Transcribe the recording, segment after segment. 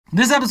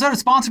This episode is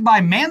sponsored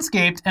by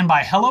Manscaped and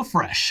by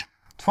HelloFresh.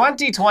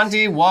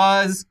 2020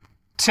 was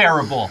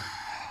terrible.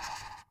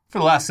 For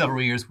the last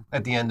several years,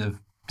 at the end of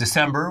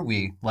December,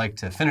 we like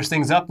to finish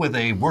things up with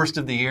a worst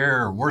of the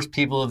year or worst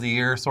people of the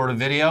year sort of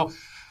video.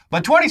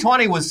 But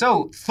 2020 was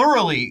so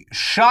thoroughly,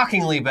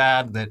 shockingly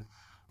bad that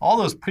all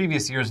those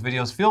previous years'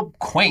 videos feel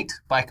quaint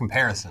by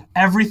comparison.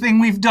 Everything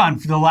we've done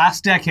for the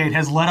last decade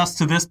has led us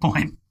to this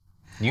point.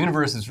 The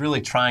universe is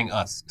really trying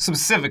us,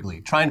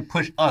 specifically trying to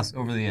push us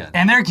over the edge.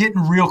 And they're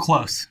getting real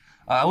close.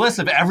 A list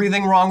of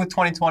everything wrong with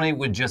 2020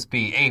 would just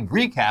be a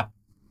recap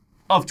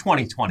of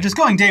 2020. Just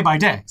going day by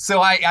day. So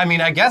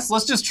I guess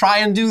let's just try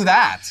and do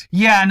that.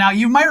 Yeah, now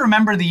you might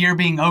remember the year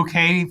being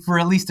okay for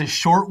at least a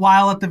short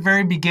while at the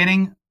very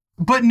beginning.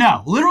 But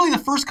no, literally the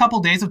first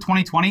couple days of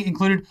 2020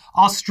 included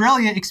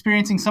Australia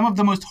experiencing some of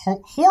the most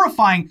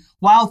horrifying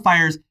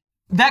wildfires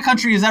that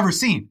country has ever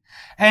seen.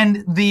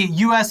 And the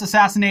U.S.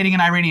 assassinating an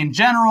Iranian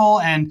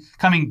general and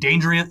coming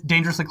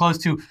dangerously close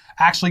to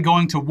actually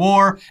going to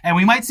war. And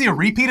we might see a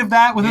repeat of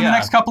that within the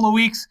next couple of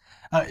weeks.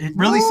 It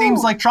really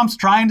seems like Trump's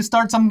trying to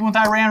start something with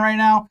Iran right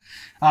now.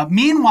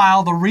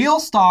 Meanwhile, the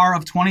real star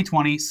of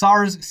 2020,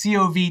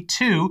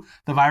 SARS-CoV-2,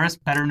 the virus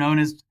better known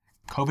as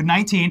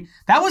COVID-19,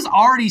 that was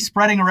already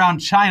spreading around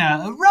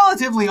China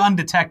relatively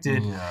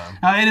undetected.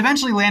 It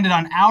eventually landed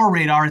on our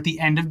radar at the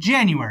end of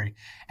January.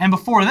 And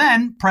before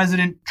then,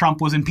 President Trump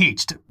was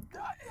impeached.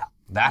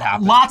 That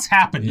happened. Lots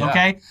happened,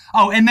 okay?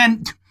 Oh, and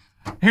then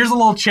here's a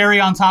little cherry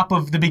on top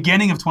of the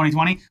beginning of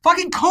 2020.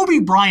 Fucking Kobe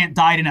Bryant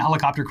died in a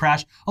helicopter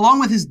crash, along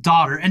with his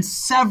daughter and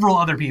several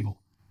other people.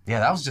 Yeah,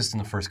 that was just in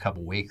the first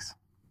couple weeks.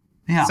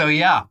 Yeah. So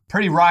yeah,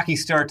 pretty rocky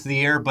start to the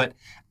year, but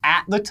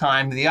at the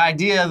time, the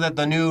idea that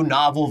the new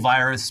novel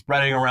virus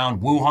spreading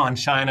around Wuhan,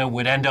 China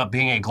would end up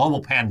being a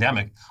global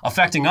pandemic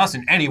affecting us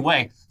in any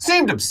way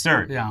seemed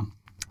absurd. Yeah.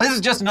 This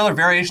is just another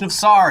variation of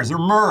SARS or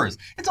MERS.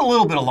 It's a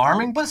little bit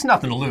alarming, but it's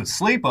nothing to lose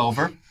sleep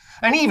over.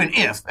 And even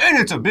if, and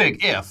it's a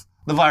big if,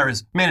 the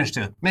virus managed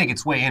to make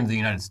its way into the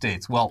United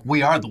States, well,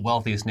 we are the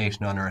wealthiest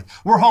nation on earth.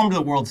 We're home to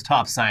the world's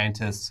top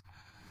scientists.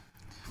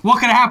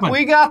 What could happen?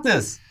 We got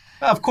this.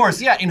 Of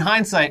course, yeah, in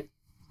hindsight,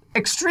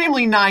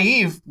 extremely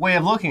naive way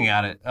of looking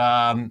at it.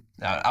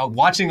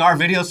 Watching our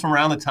videos from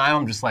around the time,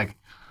 I'm just like,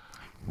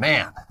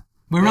 man.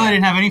 We really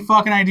didn't have any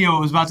fucking idea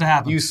what was about to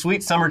happen. You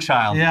sweet summer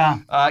child. Yeah.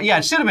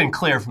 It should have been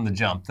clear from the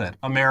jump that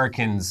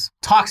Americans'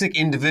 toxic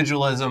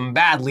individualism,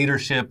 bad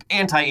leadership,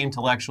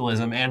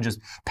 anti-intellectualism, and just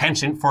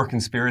penchant for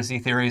conspiracy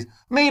theories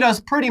made us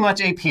pretty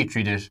much a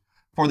petri dish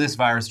for this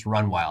virus to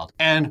run wild.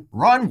 And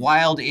run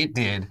wild it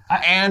did,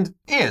 and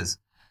is.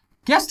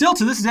 Yeah, still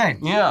to this day.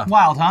 Yeah.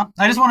 Wild, huh?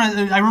 I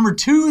remember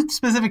two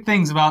specific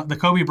things about the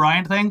Kobe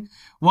Bryant thing.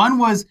 One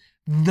was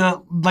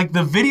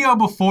the video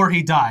before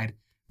he died.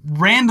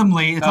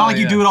 Randomly, it's not like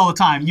you do it all the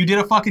time. You did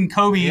a fucking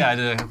Kobe. Yeah, I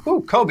did.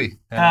 Kobe.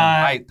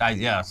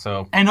 And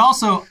so. And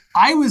also,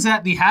 I was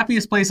at the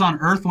happiest place on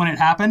earth when it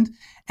happened,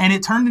 and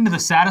it turned into the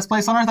saddest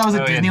place on earth. I was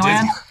at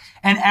Disneyland,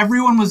 and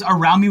everyone was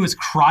around me was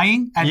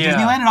crying at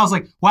Disneyland, and I was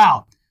like,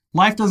 wow,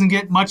 life doesn't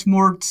get much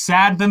more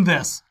sad than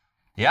this.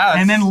 Yeah.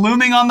 And then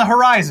looming on the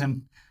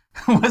horizon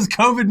was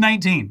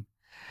COVID-19.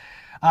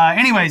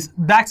 Anyways,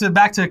 back to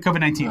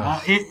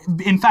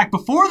COVID-19. In fact,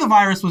 before the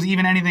virus was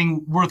even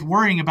anything worth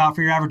worrying about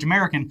for your average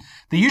American,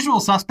 the usual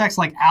suspects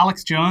like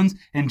Alex Jones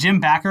and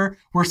Jim Bakker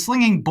were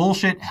slinging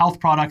bullshit health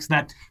products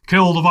that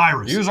kill the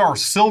virus. Use our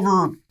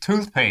silver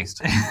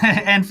toothpaste.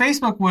 And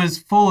Facebook was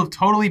full of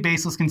totally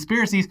baseless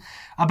conspiracies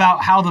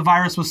about how the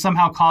virus was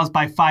somehow caused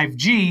by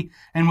 5G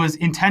and was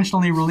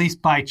intentionally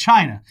released by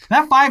China.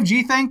 That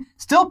 5G thing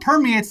still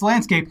permeates the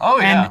landscape. Oh,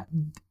 yeah.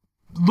 And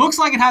looks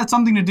like it had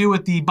something to do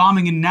with the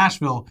bombing in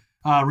Nashville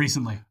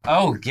recently.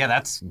 Oh, yeah,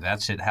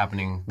 that shit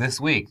happening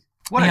this week.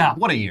 What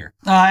a year.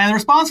 And the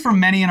response from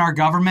many in our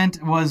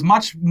government was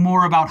much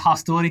more about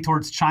hostility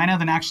towards China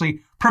than actually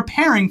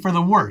preparing for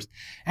the worst.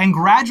 And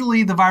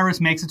gradually, the virus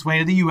makes its way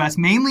to the U.S.,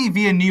 mainly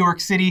via New York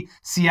City,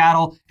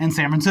 Seattle, and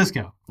San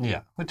Francisco.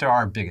 Yeah, which are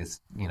our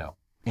biggest,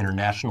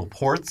 international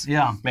ports.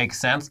 Yeah. Makes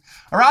sense.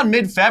 Around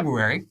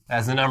mid-February,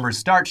 as the numbers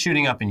start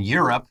shooting up in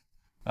Europe,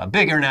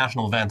 big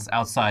international events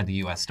outside the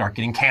U.S. start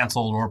getting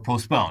canceled or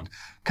postponed.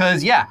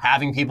 Because,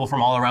 having people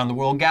from all around the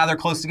world gather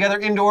close together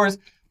indoors,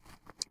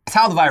 it's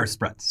how the virus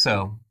spreads.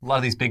 So a lot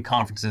of these big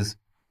conferences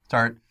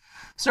start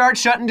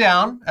shutting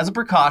down as a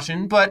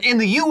precaution. But in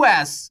the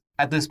U.S.,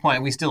 at this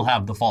point, we still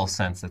have the false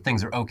sense that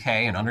things are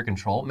okay and under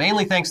control,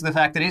 mainly thanks to the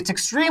fact that it's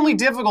extremely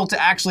difficult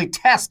to actually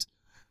test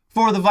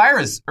for the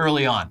virus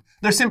early on.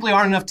 There simply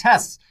aren't enough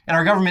tests, and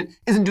our government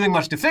isn't doing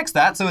much to fix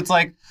that. So it's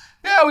like,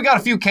 we got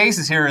a few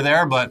cases here or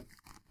there, but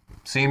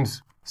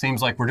seems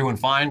like we're doing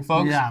fine,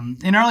 folks. Yeah.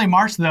 In early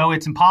March, though,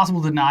 it's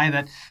impossible to deny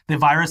that the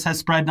virus has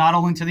spread not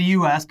only to the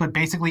U.S., but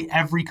basically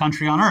every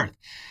country on Earth.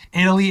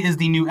 Italy is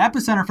the new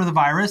epicenter for the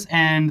virus,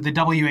 and the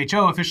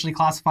WHO officially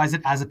classifies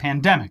it as a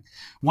pandemic.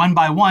 One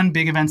by one,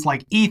 big events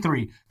like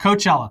E3,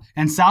 Coachella,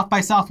 and South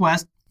by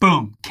Southwest,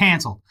 boom,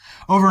 canceled.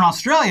 Over in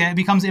Australia, it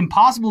becomes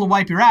impossible to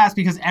wipe your ass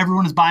because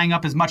everyone is buying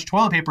up as much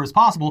toilet paper as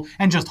possible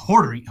and just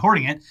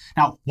hoarding it.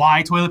 Now,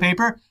 why toilet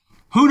paper?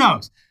 Who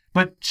knows?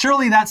 But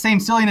surely that same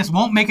silliness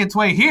won't make its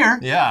way here.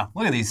 Yeah,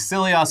 look at these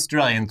silly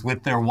Australians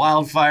with their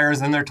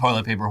wildfires and their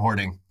toilet paper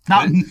hoarding.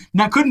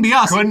 Couldn't be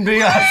us. Couldn't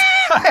be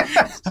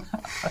us.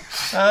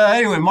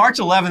 Anyway, March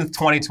 11th,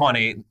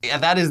 2020,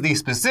 that is the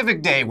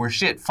specific day where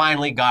shit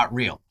finally got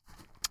real.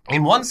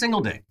 In one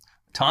single day,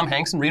 Tom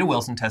Hanks and Rita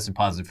Wilson tested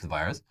positive for the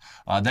virus.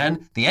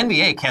 Then the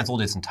NBA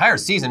canceled its entire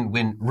season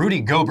when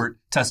Rudy Gobert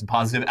tested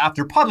positive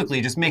after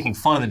publicly just making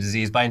fun of the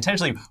disease by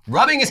intentionally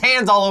rubbing his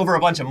hands all over a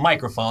bunch of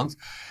microphones.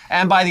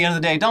 And by the end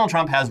of the day, Donald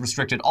Trump has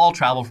restricted all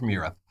travel from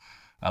Europe.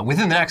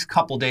 Within the next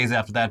couple days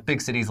after that, big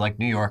cities like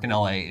New York and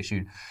LA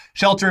issued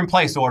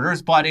shelter-in-place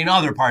orders, but in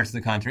other parts of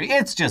the country,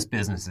 it's just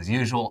business as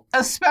usual,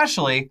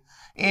 especially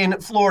in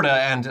Florida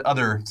and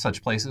other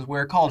such places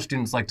where college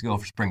students like to go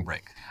for spring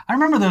break. I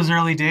remember those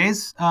early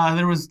days.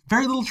 There was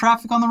very little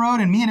traffic on the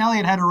road, and me and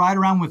Elliot had to ride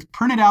around with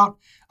printed out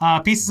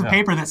pieces of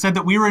paper that said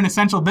that we were an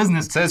essential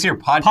business. It says here,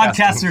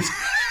 podcasters.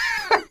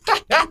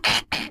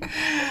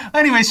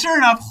 Anyway, sure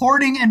enough,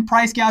 hoarding and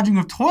price gouging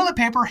of toilet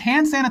paper,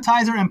 hand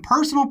sanitizer, and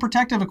personal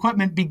protective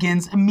equipment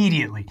begins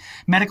immediately.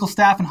 Medical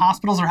staff in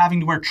hospitals are having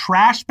to wear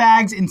trash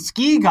bags and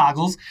ski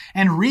goggles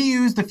and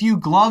reuse the few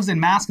gloves and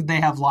masks that they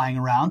have lying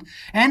around.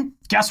 And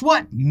guess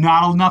what?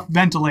 Not enough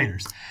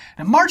ventilators.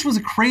 And March was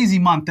a crazy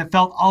month that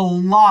felt a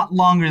lot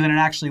longer than it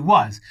actually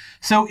was.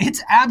 So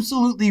it's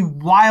absolutely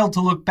wild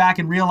to look back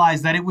and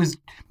realize that it was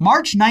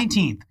March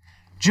 19th,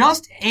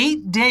 just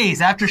 8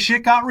 days after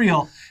shit got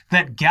real,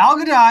 that Gal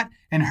Gadot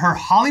and her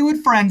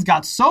Hollywood friends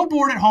got so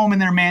bored at home in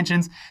their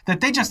mansions that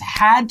they just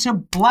had to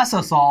bless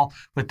us all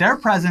with their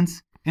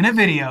presence in a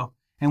video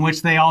in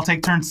which they all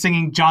take turns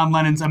singing John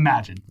Lennon's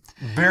Imagine.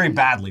 Very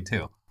badly,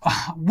 too.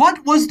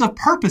 What was the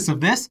purpose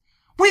of this?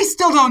 We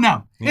still don't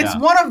know. Yeah. It's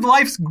one of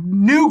life's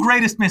new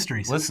greatest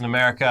mysteries. Listen,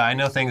 America, I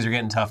know things are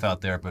getting tough out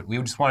there, but we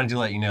just wanted to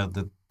let you know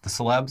that the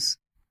celebs,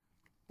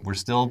 we're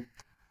still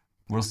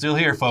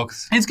here,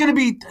 folks. It's going to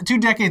be 2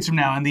 decades from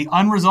now, and the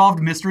Unresolved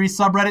Mysteries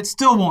subreddit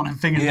still won't have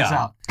figured this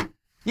out.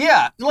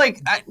 Yeah,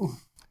 I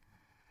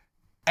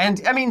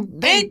mean...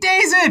 8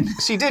 days in!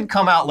 She did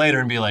come out later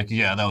and be like,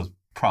 yeah, that was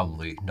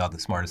probably not the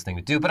smartest thing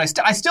to do, but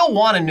I still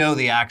want to know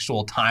the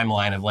actual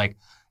timeline of,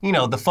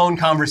 the phone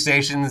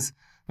conversations,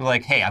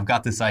 like, hey, I've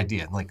got this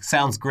idea.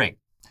 Sounds great.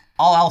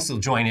 I'll also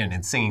join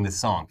in singing this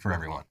song for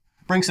everyone.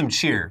 Bring some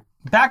cheer.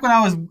 Back when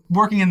I was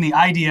working in the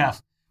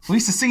IDF, we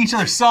used to sing each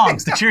other's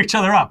songs to cheer each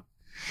other up.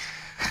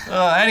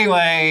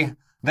 Anyway,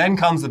 then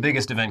comes the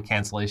biggest event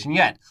cancellation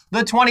yet.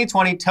 The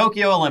 2020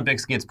 Tokyo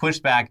Olympics gets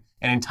pushed back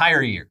an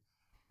entire year.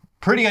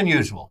 Pretty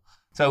unusual.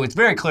 So it's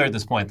very clear at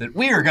this point that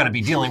we are going to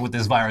be dealing with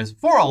this virus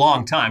for a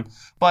long time.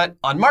 But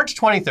on March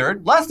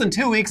 23rd, less than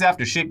 2 weeks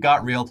after shit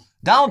got real,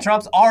 Donald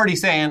Trump's already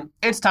saying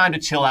it's time to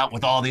chill out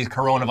with all these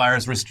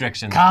coronavirus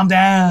restrictions. Calm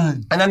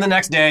down. And then the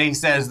next day he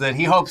says that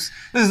he hopes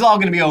this is all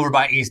going to be over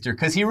by Easter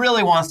because he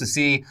really wants to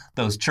see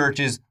those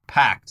churches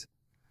packed.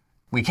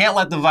 We can't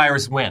let the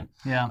virus win.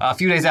 Yeah. A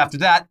few days after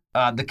that,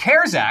 the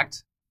CARES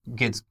Act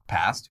gets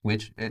passed,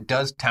 which it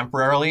does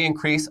temporarily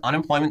increase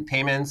unemployment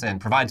payments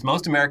and provides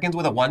most Americans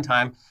with a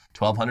one-time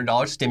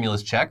 $1,200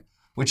 stimulus check,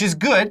 which is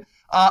good.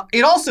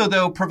 It also,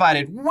 though,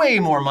 provided way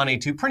more money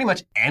to pretty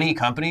much any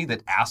company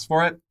that asked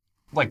for it,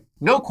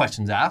 no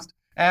questions asked,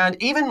 and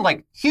even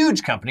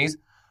huge companies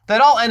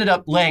that all ended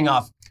up laying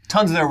off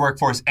tons of their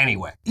workforce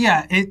anyway.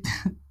 Yeah,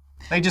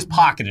 they just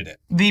pocketed it.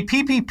 The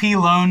PPP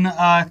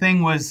loan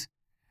thing was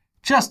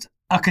just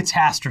a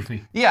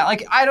catastrophe. Yeah,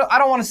 I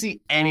don't want to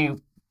see any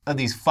of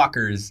these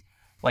fuckers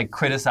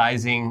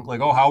criticizing,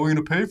 how are we going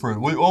to pay for it?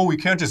 We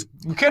can't just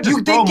throw money at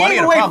a problem. They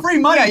gave away free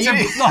money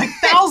to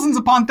thousands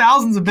upon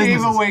thousands of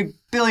businesses. Gave away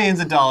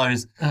billions of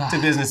dollars to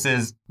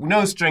businesses,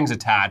 no strings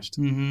attached,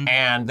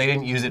 and they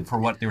didn't use it for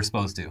what they were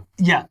supposed to.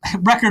 Yeah,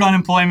 record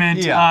unemployment,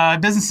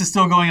 businesses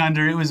still going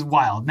under. It was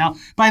wild. Now,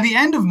 by the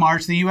end of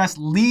March, the U.S.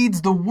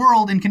 leads the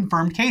world in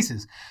confirmed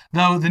cases,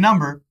 though the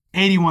number,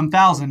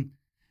 81,000,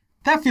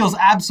 that feels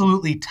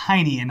absolutely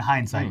tiny in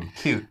hindsight.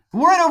 Cute.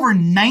 We're at over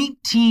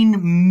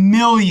 19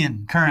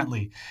 million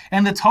currently,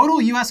 and the total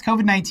U.S.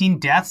 COVID-19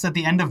 deaths at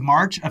the end of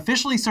March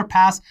officially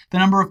surpassed the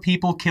number of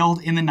people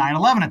killed in the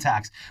 9/11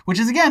 attacks, which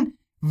is, again,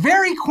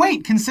 very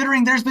quaint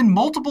considering there's been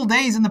multiple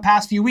days in the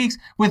past few weeks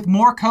with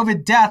more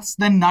COVID deaths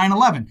than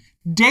 9/11.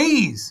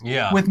 Days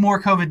with more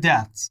COVID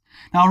deaths.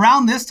 Now,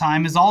 around this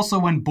time is also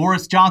when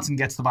Boris Johnson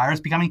gets the virus,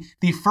 becoming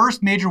the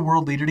first major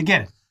world leader to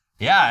get it.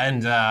 Yeah,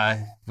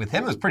 and with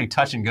him, it was pretty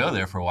touch and go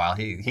there for a while.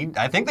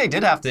 I think they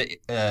did have to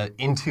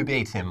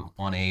intubate him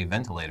on a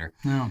ventilator.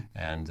 Yeah.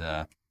 And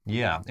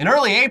in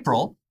early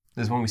April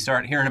is when we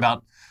start hearing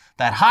about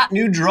that hot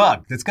new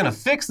drug that's going to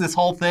fix this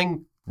whole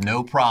thing.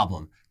 No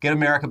problem. Get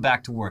America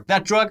back to work.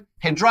 That drug,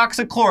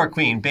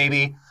 hydroxychloroquine,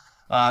 baby.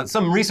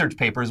 Some research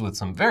papers with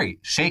some very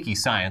shaky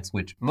science,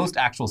 which most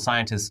actual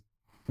scientists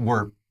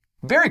were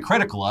very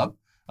critical of,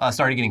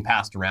 started getting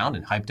passed around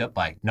and hyped up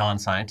by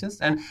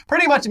non-scientists. And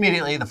pretty much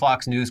immediately, the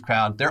Fox News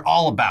crowd, they're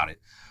all about it,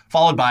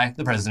 followed by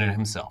the president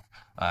himself.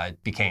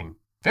 It became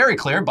very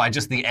clear by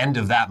just the end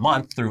of that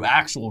month through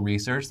actual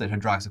research that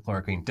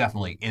hydroxychloroquine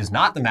definitely is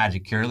not the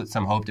magic cure that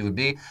some hoped it would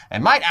be,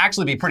 and might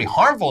actually be pretty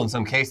harmful in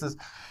some cases.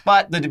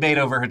 But the debate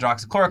over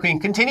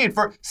hydroxychloroquine continued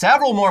for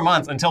several more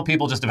months until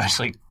people just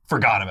eventually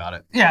forgot about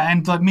it. Yeah,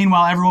 and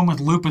meanwhile, everyone with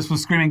lupus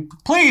was screaming,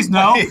 please,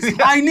 no, Yeah.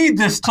 I need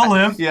this to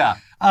live. Yeah.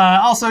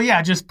 Also,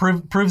 yeah, just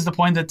proves the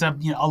point that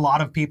a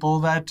lot of people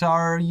that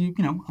are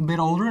a bit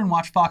older and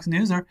watch Fox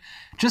News are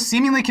just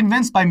seemingly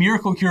convinced by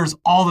miracle cures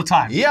all the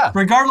time. Yeah.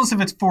 Regardless if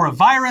it's for a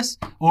virus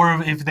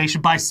or if they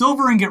should buy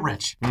silver and get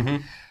rich.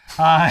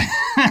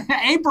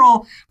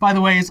 April, by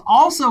the way, is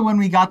also when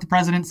we got the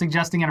president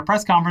suggesting at a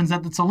press conference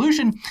that the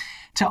solution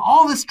to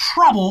all this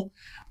trouble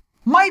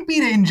might be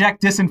to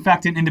inject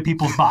disinfectant into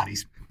people's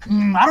bodies.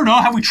 I don't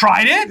know. Have we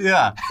tried it?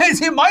 Yeah.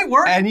 It might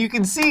work. And you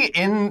can see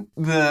in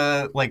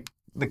the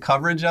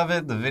coverage of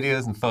it, the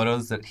videos and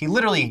photos, that he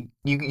literally,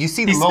 you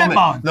see the He's moment,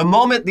 spitballing. the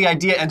moment the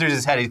idea enters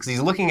his head, because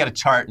he's looking at a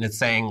chart and it's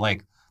saying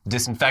like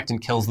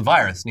disinfectant kills the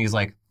virus, and he's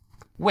like,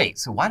 wait,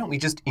 so why don't we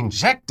just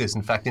inject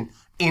disinfectant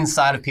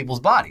inside of people's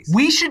bodies?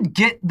 We should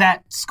get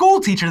that school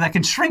teacher that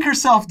can shrink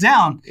herself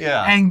down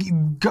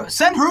and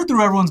send her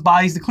through everyone's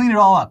bodies to clean it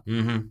all up.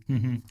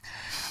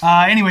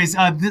 Anyways,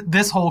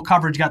 this whole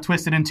coverage got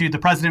twisted into the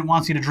president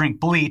wants you to drink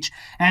bleach,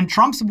 and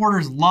Trump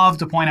supporters love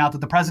to point out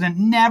that the president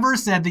never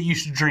said that you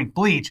should drink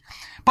bleach,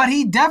 but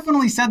he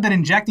definitely said that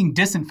injecting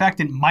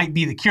disinfectant might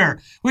be the cure,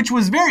 which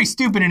was very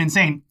stupid and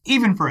insane,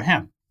 even for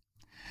him.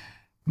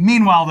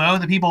 Meanwhile, though,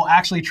 the people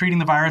actually treating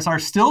the virus are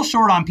still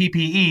short on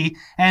PPE,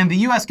 and the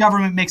U.S.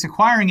 government makes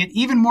acquiring it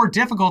even more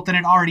difficult than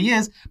it already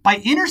is by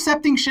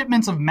intercepting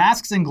shipments of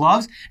masks and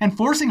gloves and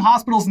forcing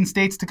hospitals and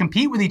states to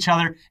compete with each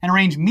other and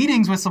arrange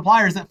meetings with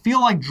suppliers that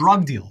feel like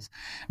drug deals.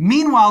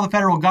 Meanwhile, the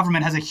federal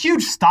government has a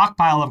huge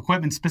stockpile of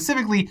equipment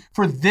specifically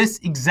for this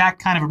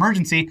exact kind of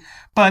emergency,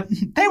 but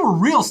they were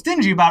real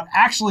stingy about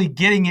actually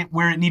getting it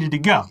where it needed to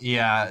go.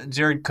 Yeah,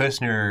 Jared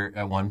Kushner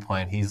at one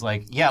point, he's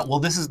like, yeah, well,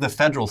 this is the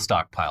federal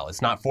stockpile.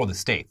 It's not for the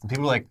states. And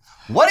people are like,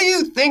 what do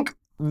you think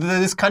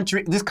this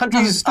country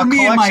is for a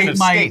me and collection of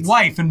my states?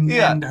 wife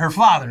and her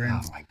father.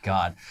 Oh my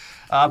God.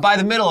 By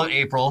the middle of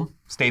April,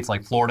 states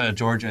like Florida,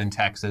 Georgia, and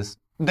Texas,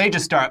 they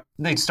start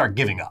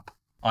giving up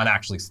on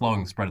actually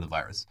slowing the spread of the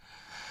virus.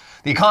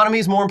 The economy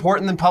is more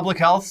important than public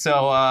health,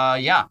 so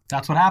yeah.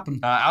 That's what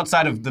happened.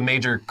 Outside of the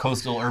major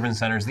coastal urban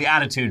centers, the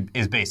attitude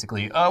is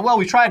basically, well,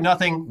 we tried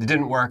nothing, it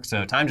didn't work,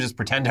 so time to just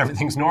pretend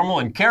everything's normal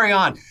and carry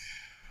on.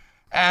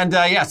 And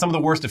yeah, some of the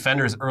worst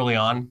offenders early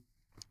on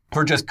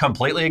were just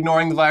completely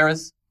ignoring the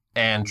virus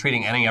and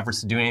treating any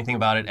efforts to do anything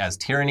about it as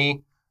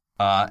tyranny,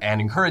 and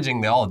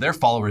encouraging all of their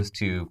followers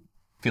to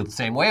feel the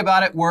same way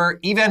about it were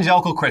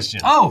evangelical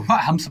Christians. Oh,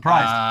 I'm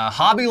surprised.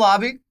 Hobby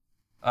Lobby,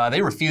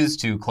 they refused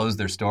to close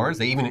their stores.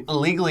 They even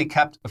illegally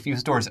kept a few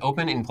stores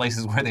open in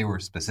places where they were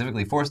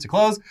specifically forced to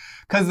close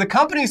because the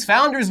company's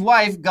founder's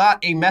wife got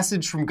a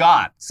message from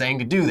God saying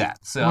to do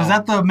that. So was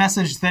that the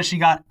message that she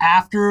got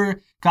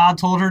after God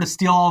told her to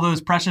steal all those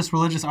precious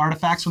religious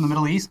artifacts from the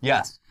Middle East?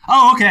 Yes.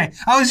 Oh, okay.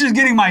 I was just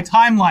getting my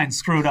timeline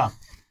screwed up.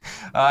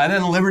 And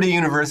then Liberty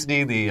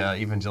University, the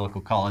evangelical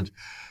college,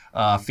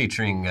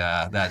 featuring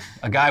that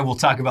a guy we'll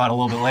talk about a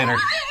little bit later,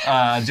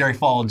 Jerry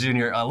Falwell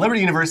Jr. Liberty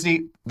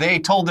University, they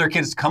told their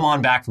kids to come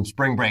on back from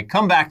spring break,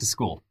 come back to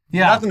school.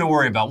 Yeah. Nothing to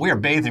worry about. We are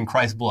bathed in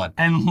Christ's blood.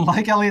 And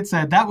like Elliot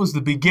said, that was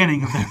the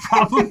beginning of their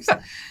problems.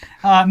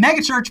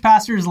 Megachurch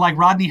pastors like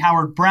Rodney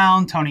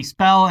Howard-Browne, Tony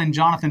Spell, and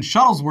Jonathan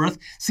Shuttlesworth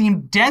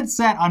seemed dead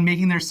set on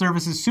making their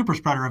services super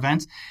spreader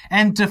events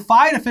and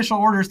defied official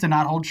orders to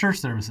not hold church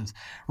services.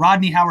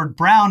 Rodney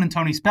Howard-Browne and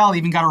Tony Spell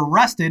even got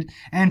arrested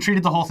and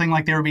treated the whole thing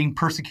like they were being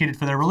persecuted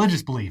for their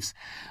religious beliefs.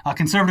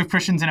 Conservative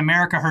Christians in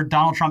America heard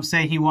Donald Trump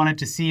say he wanted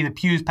to see the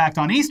pews packed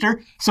on Easter,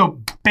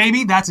 so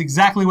baby, that's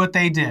exactly what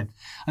they did.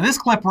 This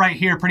clip right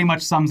here pretty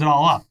much sums it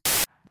all up.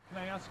 Can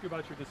I ask you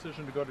about your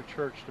decision to go to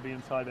church, to be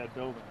inside that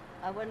building?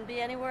 I wouldn't be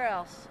anywhere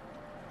else.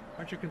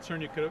 Aren't you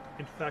concerned you could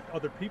infect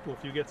other people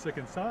if you get sick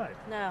inside?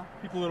 No.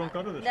 People who don't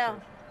go to this No.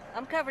 church.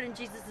 I'm covered in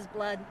Jesus'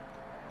 blood.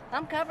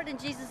 I'm covered in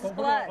Jesus' But what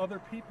blood. about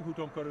other people who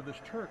don't go to this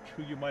church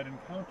who you might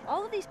encounter?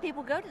 All of these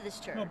people go to this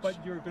church. No,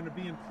 but you're going to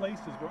be in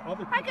places where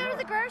other people I go to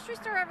the grocery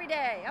store every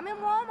day. I'm in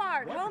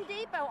Walmart, What? Home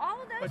Depot,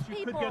 all of those But you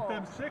people. could get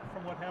them sick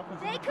from what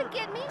happens in They the could church.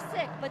 get me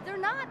sick, but they're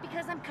not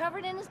because I'm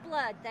covered in his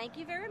blood. Thank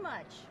you very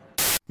much.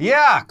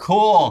 Yeah,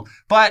 cool.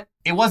 But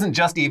it wasn't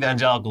just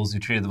evangelicals who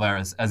treated the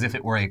virus as if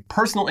it were a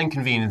personal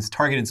inconvenience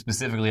targeted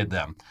specifically at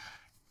them.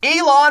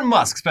 Elon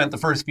Musk spent the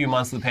first few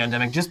months of the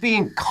pandemic just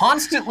being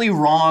constantly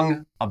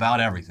wrong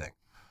about everything.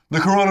 The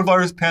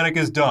coronavirus panic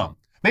is dumb.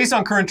 Based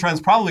on current trends,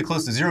 probably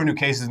close to 0 new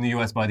cases in the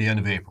US by the end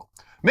of April.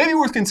 Maybe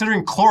worth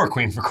considering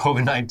chloroquine for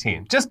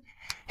COVID-19. Just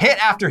hit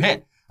after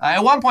hit.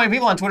 At one point,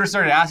 people on Twitter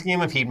started asking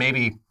him if he'd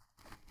maybe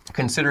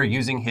consider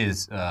using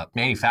his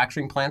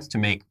manufacturing plants to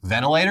make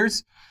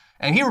ventilators.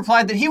 And he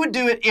replied that he would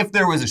do it if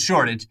there was a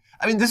shortage.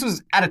 I mean, this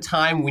was at a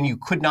time when you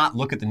could not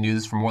look at the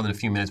news for more than a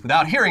few minutes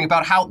without hearing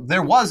about how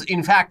there was,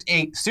 in fact,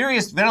 a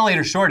serious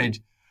ventilator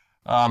shortage.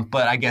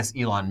 But I guess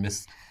Elon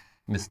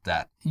missed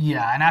that.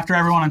 Yeah, and after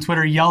everyone on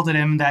Twitter yelled at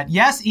him that,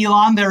 yes,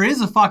 Elon, there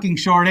is a fucking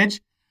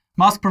shortage,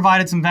 Musk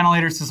provided some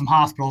ventilators to some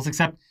hospitals,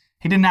 except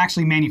he didn't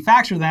actually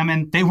manufacture them,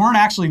 and they weren't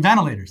actually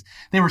ventilators.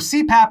 They were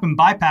CPAP and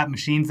BiPAP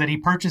machines that he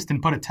purchased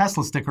and put a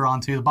Tesla sticker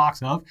onto the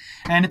box of.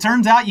 And it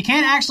turns out you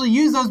can't actually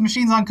use those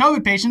machines on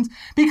COVID patients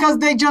because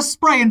they just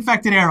spray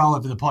infected air all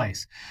over the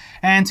place.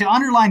 And to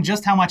underline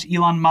just how much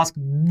Elon Musk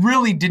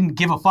really didn't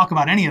give a fuck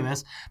about any of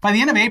this, by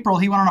the end of April,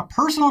 he went on a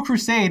personal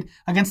crusade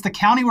against the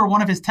county where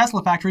one of his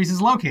Tesla factories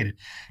is located,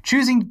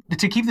 choosing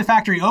to keep the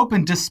factory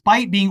open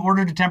despite being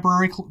ordered to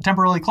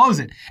temporarily close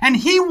it. And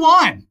he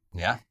won!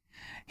 Yeah.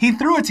 He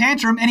threw a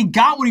tantrum and he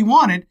got what he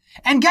wanted.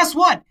 And guess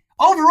what?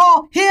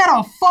 Overall, he had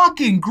a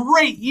fucking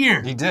great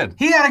year. He did.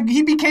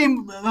 He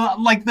became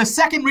like the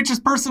second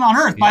richest person on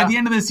earth by the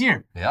end of this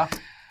year. Yeah.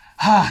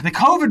 The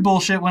COVID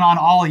bullshit went on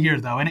all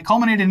year, though, and it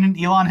culminated in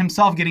Elon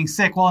himself getting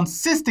sick while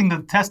insisting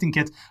that the testing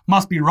kits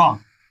must be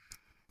wrong.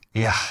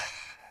 Yeah.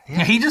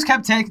 Yeah, he just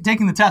kept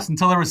taking the test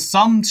until there was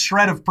some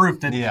shred of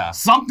proof that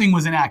something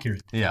was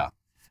inaccurate. Yeah.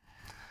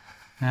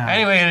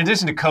 Anyway, in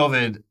addition to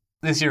COVID,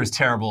 this year was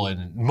terrible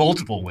in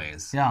multiple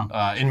ways.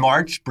 Yeah. In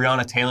March,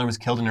 Breonna Taylor was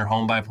killed in her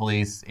home by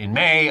police. In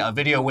May, a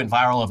video went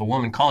viral of a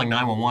woman calling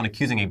 911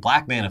 accusing a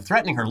black man of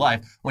threatening her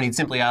life when he'd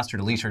simply asked her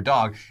to leash her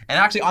dog. And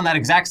actually, on that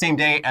exact same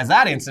day as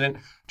that incident,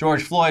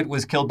 George Floyd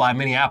was killed by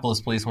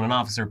Minneapolis police when an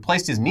officer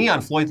placed his knee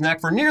on Floyd's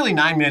neck for nearly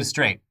 9 minutes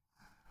straight.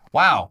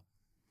 Wow.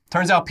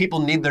 Turns out people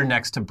need their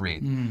necks to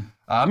breathe.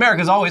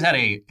 America's always had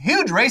a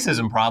huge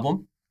racism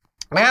problem.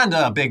 And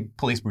a big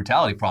police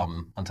brutality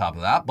problem on top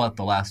of that. But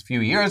the last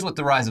few years, with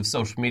the rise of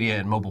social media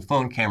and mobile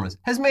phone cameras,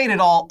 has made it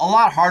all a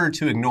lot harder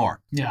to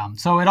ignore. Yeah,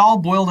 so it all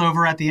boiled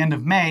over at the end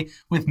of May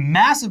with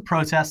massive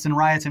protests and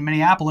riots in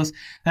Minneapolis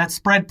that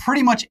spread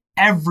pretty much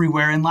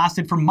everywhere and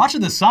lasted for much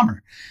of the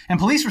summer. And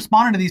police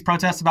responded to these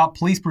protests about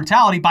police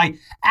brutality by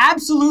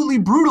absolutely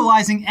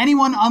brutalizing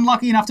anyone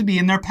unlucky enough to be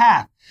in their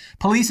path.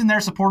 Police and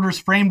their supporters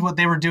framed what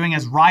they were doing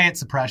as riot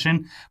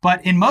suppression,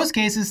 but in most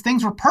cases,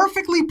 things were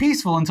perfectly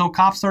peaceful until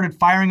cops started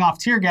firing off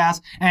tear gas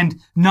and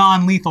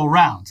non-lethal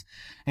rounds.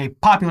 A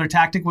popular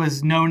tactic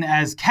was known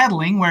as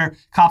kettling, where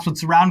cops would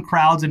surround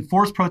crowds and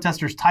force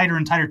protesters tighter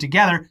and tighter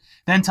together,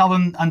 then tell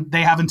them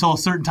they have until a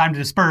certain time to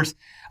disperse.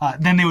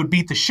 Then they would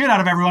beat the shit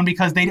out of everyone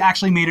because they'd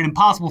actually made it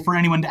impossible for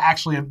anyone to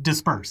actually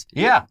disperse.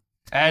 Yeah,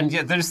 and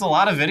there's a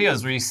lot of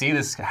videos where you see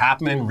this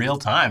happen in real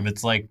time.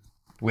 It's like,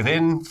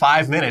 within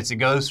 5 minutes, it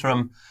goes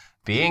from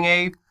being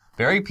a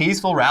very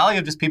peaceful rally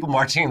of just people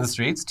marching in the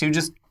streets to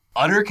just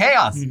utter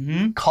chaos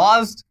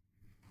caused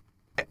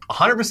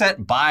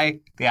 100% by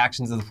the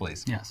actions of the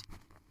police. Yes.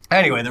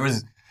 Anyway, there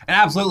was an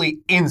absolutely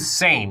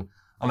insane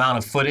amount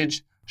of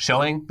footage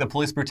showing the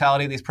police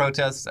brutality of these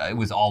protests. It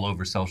was all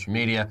over social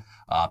media.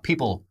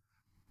 People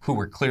who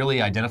were clearly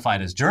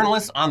identified as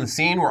journalists on the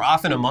scene were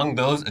often among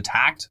those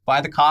attacked by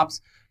the cops.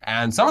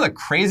 And some of the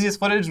craziest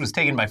footage was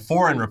taken by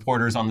foreign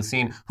reporters on the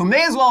scene who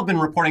may as well have been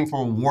reporting from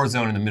a war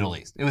zone in the Middle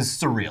East. It was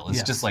surreal.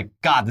 It's just like,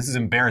 God, this is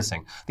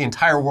embarrassing. The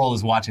entire world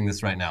is watching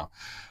this right now.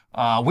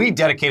 We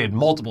dedicated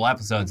multiple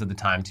episodes at the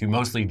time to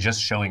mostly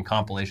just showing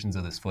compilations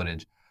of this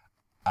footage.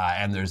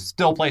 And there's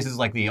still places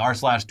like the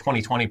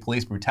r/2020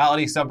 police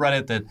brutality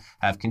subreddit that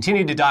have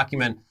continued to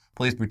document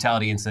police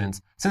brutality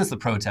incidents since the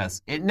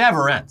protests. It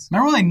never ends.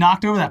 Remember when they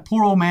knocked over that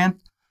poor old man?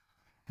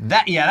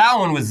 That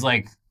one was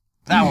like,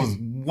 that was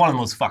one of the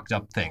most fucked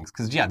up things.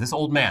 Because, this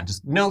old man,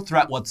 just no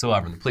threat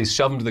whatsoever. And the police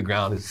shove him to the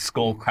ground. His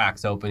skull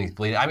cracks open. He's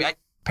bleeding. I mean,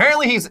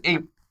 apparently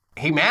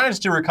he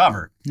managed to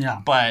recover. Yeah.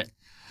 But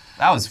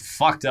that was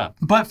fucked up.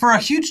 But for a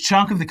huge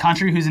chunk of the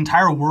country whose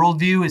entire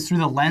worldview is through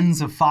the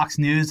lens of Fox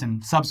News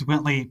and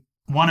subsequently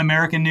One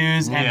American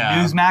News and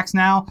Newsmax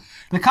now,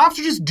 the cops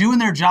are just doing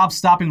their job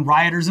stopping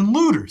rioters and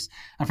looters.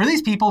 And for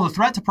these people, the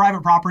threat to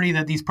private property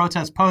that these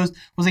protests posed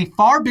was a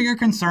far bigger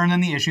concern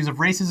than the issues of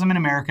racism in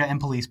America and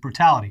police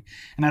brutality.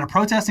 And at a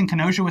protest in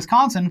Kenosha,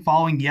 Wisconsin,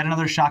 following yet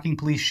another shocking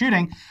police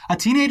shooting, a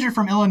teenager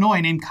from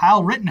Illinois named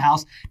Kyle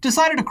Rittenhouse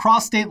decided to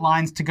cross state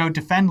lines to go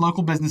defend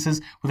local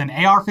businesses with an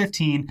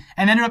AR-15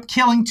 and ended up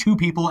killing 2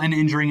 people and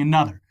injuring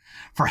another.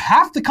 For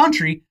half the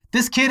country,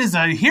 this kid is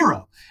a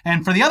hero.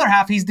 And for the other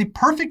half, he's the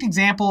perfect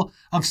example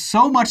of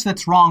so much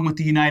that's wrong with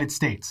the United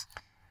States.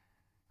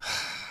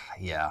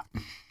 Yeah.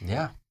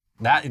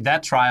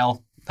 That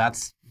trial,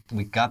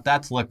 we got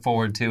that to look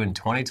forward to in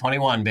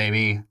 2021,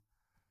 baby.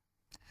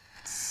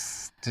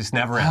 It just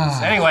never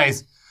ends.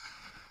 Anyways,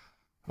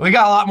 we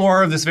got a lot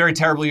more of this very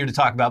terrible year to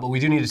talk about, but we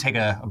do need to take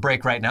a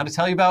break right now to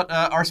tell you about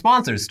our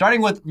sponsors,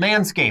 starting with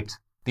Manscaped,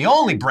 the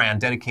only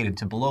brand dedicated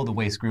to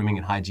below-the-waist grooming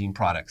and hygiene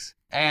products.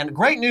 And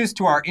great news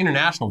to our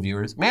international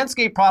viewers,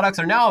 Manscaped products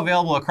are now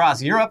available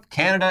across Europe,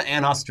 Canada,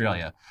 and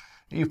Australia.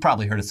 You've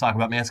probably heard us talk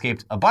about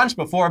Manscaped a bunch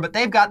before, but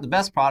they've got the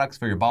best products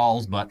for your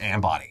balls, butt,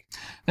 and body.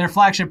 Their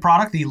flagship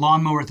product, the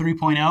Lawnmower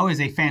 3.0, is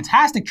a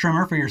fantastic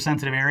trimmer for your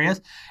sensitive areas,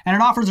 and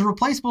it offers a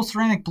replaceable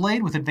ceramic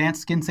blade with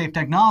advanced skin-safe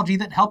technology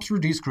that helps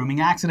reduce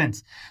grooming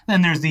accidents.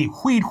 Then there's the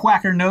Weed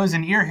Whacker nose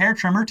and ear hair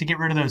trimmer to get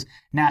rid of those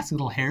nasty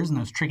little hairs and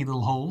those tricky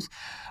little holes.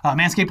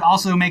 Manscaped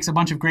also makes a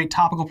bunch of great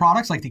topical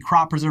products like the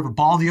Crop Preserver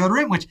Ball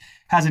Deodorant, which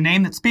has a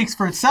name that speaks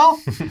for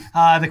itself.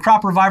 The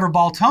Crop Reviver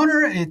Ball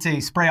Toner, it's a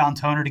spray-on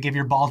toner to give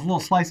your balls a little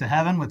slice of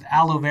heaven with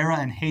aloe vera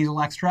and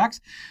hazel extracts.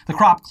 The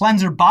Crop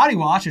Cleanser Body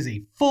Wash is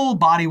a full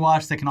body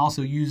wash that can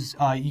also use,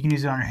 you can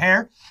use it on your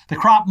hair. The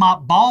Crop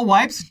Mop Ball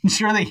Wipes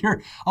ensure that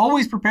you're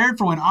always prepared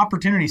for when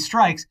opportunity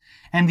strikes.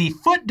 And the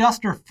Foot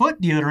Duster Foot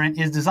Deodorant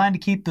is designed to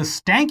keep the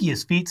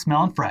stankiest feet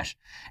smelling fresh.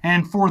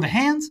 And for the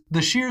hands,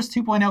 the Shears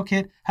 2.0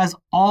 kit has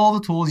all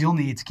the tools you'll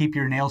need to keep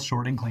your nails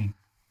short and clean.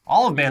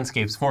 All of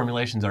Manscaped's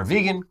formulations are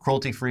vegan,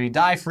 cruelty-free,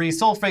 dye-free,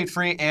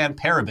 sulfate-free, and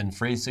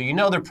paraben-free, so you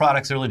know their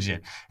products are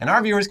legit. And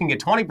our viewers can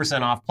get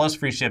 20% off plus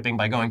free shipping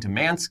by going to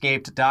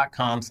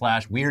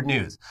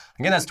manscaped.com/weirdnews.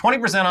 Again, that's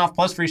 20% off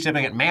plus free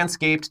shipping at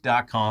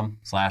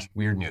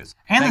manscaped.com/weirdnews.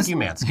 Thank you,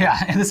 Manscaped. Yeah,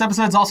 and this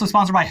episode is also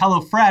sponsored by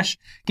HelloFresh.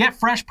 Get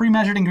fresh,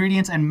 pre-measured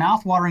ingredients and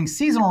mouth-watering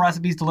seasonal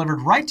recipes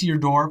delivered right to your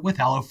door with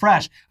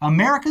HelloFresh,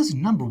 America's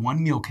 #1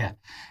 meal kit.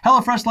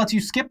 HelloFresh lets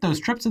you skip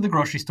those trips to the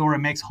grocery store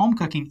and makes home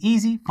cooking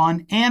easy,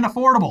 fun, and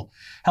affordable.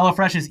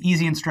 HelloFresh is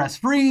easy and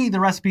stress-free.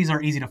 The recipes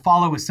are easy to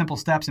follow with simple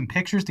steps and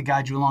pictures to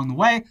guide you along the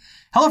way.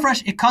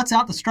 HelloFresh, it cuts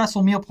out the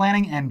stressful meal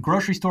planning and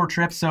grocery store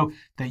trips so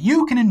that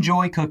you can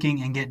enjoy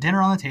cooking and get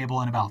dinner on the table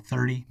in about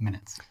 30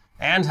 minutes.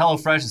 And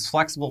HelloFresh is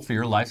flexible for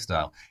your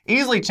lifestyle.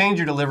 Easily change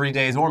your delivery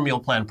days or meal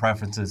plan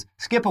preferences.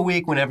 Skip a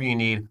week whenever you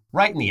need,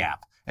 right in the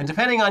app. And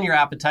depending on your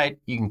appetite,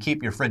 you can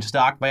keep your fridge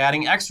stocked by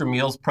adding extra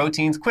meals,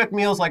 proteins, quick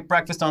meals like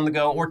breakfast on the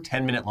go or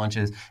 10-minute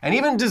lunches, and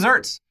even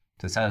desserts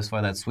to satisfy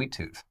that sweet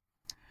tooth.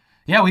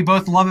 Yeah, we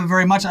both love it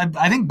very much.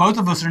 I think both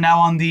of us are now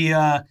on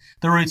the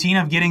routine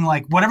of getting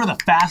like whatever the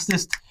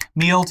fastest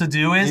meal to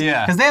do is.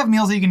 Yeah. Because they have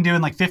meals that you can do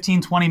in like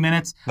 15, 20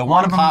 minutes. The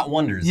one-pot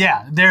wonders.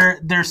 Yeah,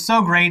 they're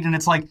so great, and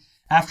it's like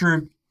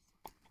after...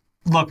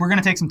 Look, we're going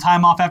to take some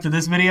time off after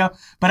this video,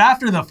 but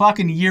after the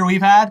fucking year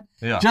we've had,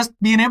 just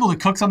being able to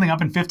cook something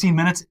up in 15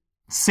 minutes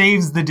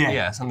saves the day.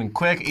 Yeah, something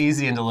quick,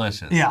 easy, and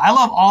delicious. Yeah, I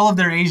love all of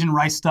their Asian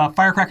rice stuff,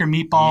 firecracker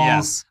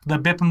meatballs, the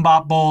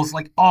bibimbap bowls,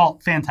 like all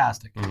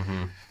fantastic.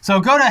 Mm-hmm. So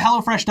go to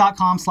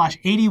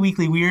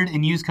HelloFresh.com/80weeklyweird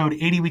and use code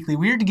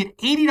 80weeklyweird to get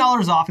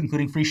 $80 off,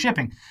 including free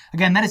shipping.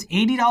 Again, that is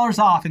 $80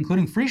 off,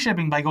 including free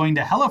shipping by going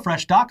to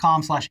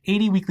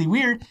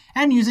HelloFresh.com/80weeklyweird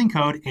and using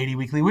code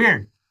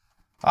 80weeklyweird.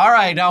 All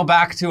right, now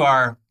back to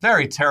our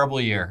very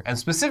terrible year, and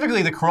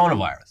specifically the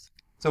coronavirus.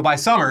 So by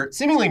summer,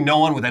 seemingly no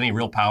one with any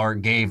real power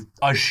gave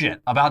a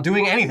shit about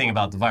doing anything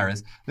about the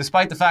virus,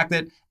 despite the fact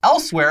that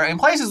elsewhere, in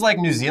places like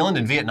New Zealand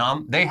and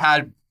Vietnam, they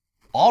had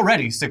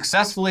already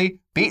successfully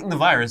beaten the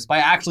virus by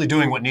actually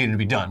doing what needed to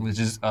be done, which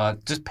is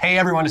just pay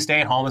everyone to stay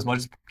at home as much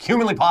as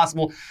humanly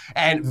possible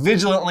and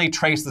vigilantly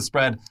trace the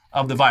spread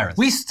of the virus.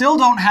 We still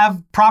don't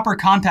have proper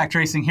contact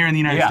tracing here in the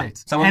United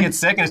States. Someone gets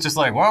sick and it's just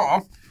like,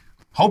 well,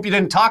 hope you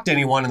didn't talk to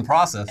anyone in the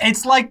process.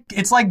 It's like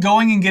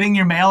going and getting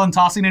your mail and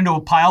tossing it into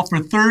a pile for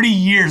 30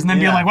 years and then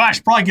being like, well, I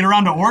should probably get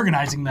around to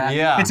organizing that.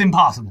 Yeah. It's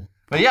impossible.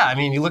 But yeah, I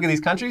mean, you look at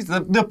these countries,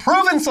 the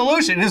proven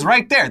solution is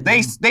right there.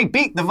 They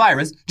beat the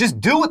virus.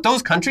 Just do what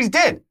those countries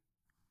did.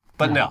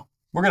 But no,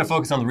 we're going to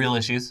focus on the real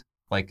issues,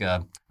 like, I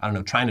don't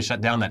know, trying to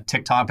shut down that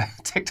TikTok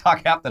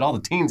app that all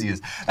the teens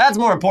use. That's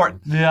more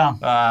important.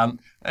 Yeah.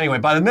 Anyway,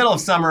 by the middle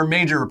of summer,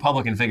 major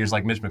Republican figures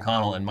like Mitch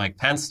McConnell and Mike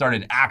Pence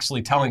started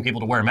actually telling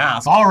people to wear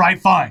masks. All right,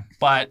 fine.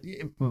 But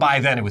by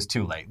then it was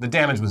too late. The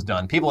damage was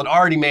done. People had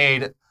already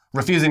made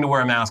refusing to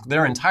wear a mask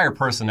their entire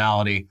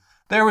personality.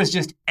 There was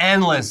just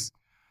endless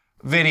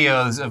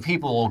videos of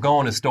people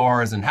going to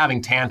stores and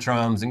having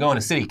tantrums and going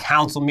to city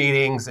council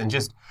meetings and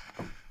just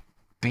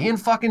being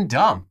fucking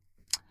dumb.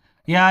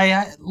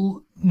 Yeah,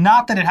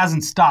 not that it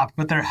hasn't stopped,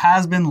 but there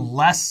has been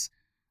less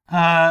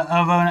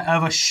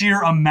of a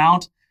sheer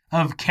amount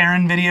of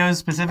Karen videos,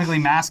 specifically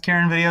mass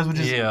Karen videos, which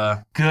is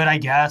good, I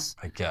guess.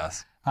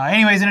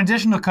 Anyways, in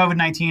addition to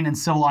COVID-19 and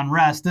civil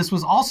unrest, this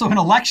was also an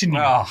election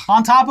year,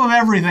 on top of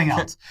everything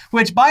else,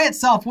 which by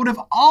itself would have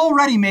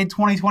already made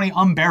 2020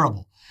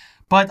 unbearable.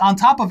 But on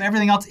top of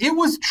everything else, it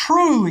was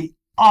truly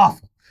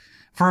awful.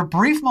 For a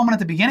brief moment at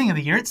the beginning of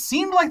the year, it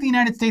seemed like the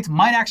United States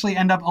might actually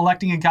end up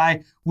electing a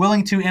guy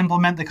willing to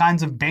implement the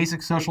kinds of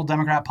basic social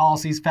democrat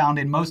policies found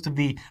in most of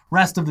the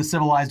rest of the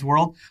civilized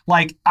world.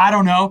 Like, I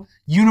don't know,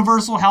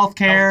 universal health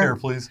care,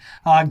 please.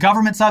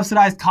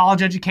 Government-subsidized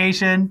college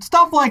education,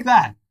 stuff like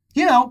that.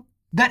 You know,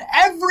 that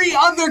every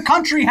other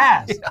country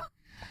has. Yeah.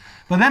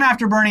 But then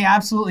after Bernie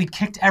absolutely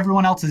kicked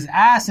everyone else's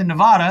ass in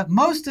Nevada,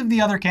 most of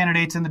the other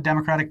candidates in the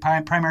Democratic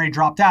primary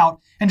dropped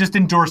out and just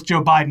endorsed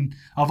Joe Biden,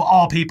 of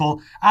all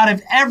people. Out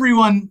of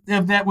everyone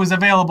that was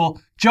available,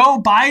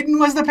 Joe Biden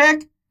was the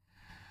pick?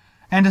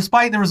 And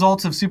despite the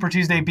results of Super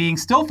Tuesday being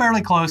still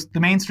fairly close, the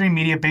mainstream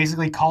media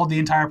basically called the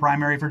entire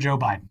primary for Joe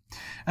Biden.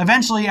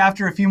 Eventually,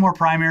 after a few more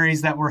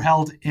primaries that were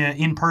held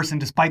in person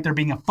despite there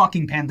being a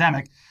fucking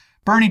pandemic,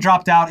 Bernie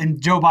dropped out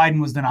and Joe Biden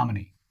was the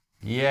nominee.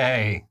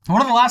 Yay. One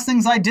of the last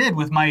things I did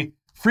with my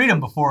freedom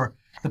before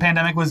the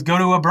pandemic was go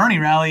to a Bernie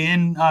rally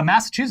in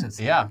Massachusetts.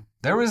 Yeah.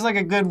 There was like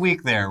a good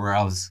week there where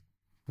I was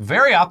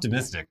very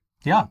optimistic.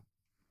 Yeah.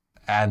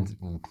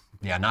 And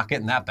yeah, not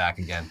getting that back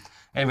again.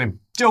 Anyway,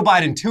 Joe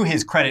Biden, to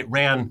his credit,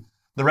 ran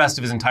the rest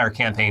of his entire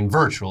campaign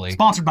virtually.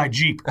 Sponsored by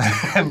Jeep.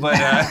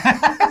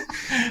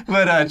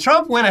 But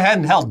Trump went ahead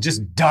and held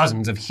just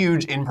dozens of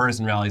huge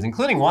in-person rallies,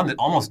 including one that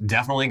almost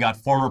definitely got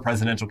former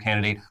presidential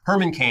candidate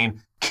Herman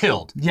Cain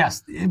killed.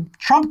 Yes,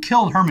 Trump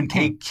killed Herman He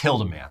Cain.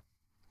 killed a man.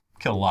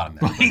 Killed a lot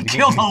of men. He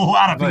killed a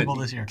lot of but people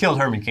this year. Killed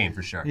Herman Cain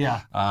for sure.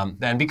 Yeah.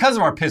 And because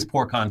of our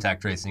piss-poor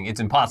contact tracing, it's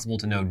impossible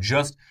to know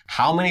just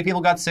how many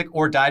people got sick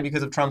or died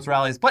because of Trump's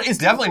rallies, but it's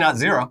definitely not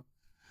zero.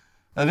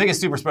 The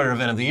biggest super spreader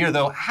event of the year,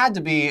 though, had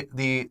to be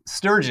the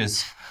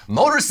Sturgis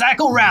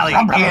Motorcycle Rally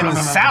in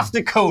South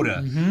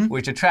Dakota,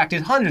 which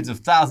attracted hundreds of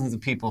thousands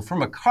of people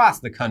from across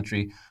the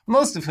country,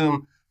 most of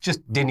whom just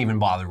didn't even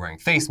bother wearing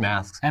face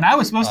masks. And I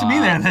was supposed to be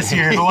there this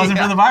year if it wasn't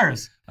for the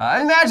virus.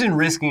 Imagine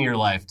risking your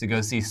life to go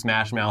see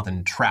Smash Mouth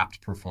and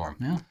Trapped perform.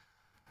 Yeah.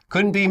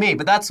 Couldn't be me,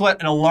 but that's what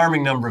an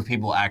alarming number of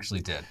people actually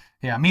did.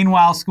 Yeah.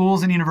 Meanwhile,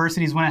 schools and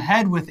universities went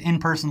ahead with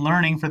in-person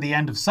learning for the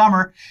end of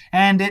summer,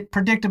 and it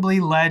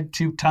predictably led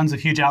to tons of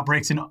huge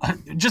outbreaks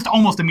just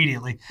almost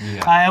immediately.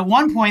 Yeah. At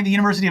one point, the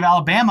University of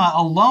Alabama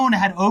alone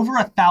had over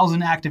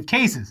 1,000 active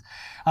cases.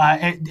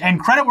 And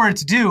credit where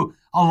it's due,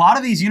 a lot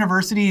of these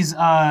universities'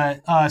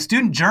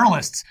 student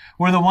journalists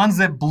were the ones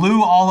that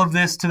blew all of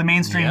this to the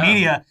mainstream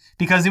media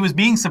because it was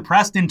being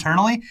suppressed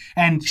internally.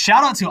 And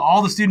shout out to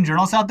all the student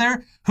journalists out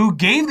there who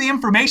gave the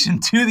information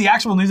to the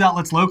actual news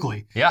outlets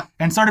locally. Yeah.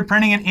 And started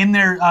printing it in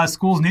their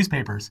schools'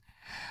 newspapers.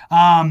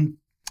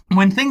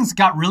 When things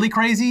got really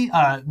crazy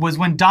was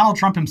when Donald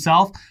Trump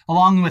himself,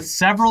 along with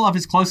several of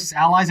his closest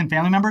allies and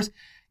family members,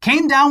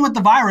 came down with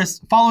the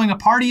virus following a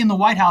party in the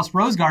White House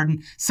Rose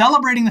Garden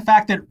celebrating the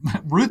fact that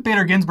Ruth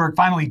Bader Ginsburg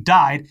finally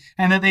died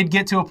and that they'd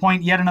get to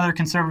appoint yet another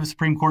conservative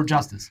Supreme Court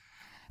justice.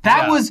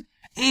 That was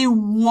a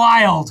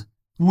wild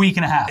week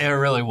and a half. It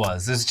really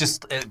was. It's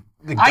just, the I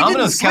didn't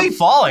dominoes sleep. kept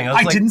falling. I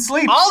was like, didn't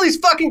sleep. All these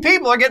fucking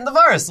people are getting the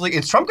virus. Like,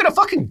 is Trump gonna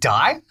fucking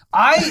die?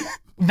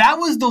 That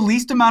was the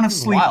least amount of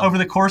sleep Wild. over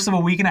the course of a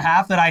week and a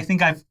half that I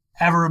think I've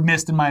ever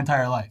missed in my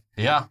entire life.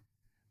 Yeah.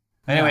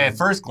 Anyway, at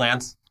first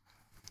glance,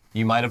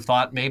 you might have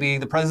thought maybe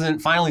the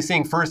president finally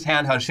seeing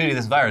firsthand how shitty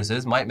this virus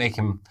is might make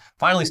him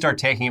finally start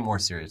taking it more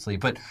seriously.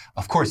 But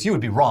of course, you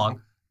would be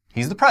wrong.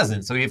 He's the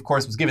president, so he, of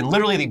course, was given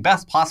literally the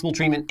best possible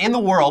treatment in the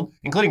world,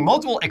 including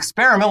multiple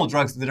experimental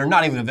drugs that are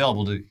not even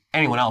available to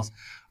anyone else.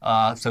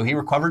 So he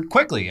recovered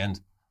quickly, and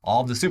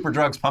all of the super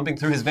drugs pumping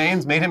through his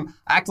veins made him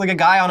act like a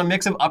guy on a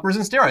mix of uppers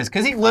and steroids,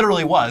 because he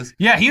literally was.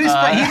 Yeah, he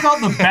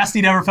felt the best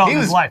he'd ever felt in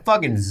his life. He was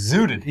fucking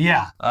zooted.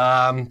 Yeah.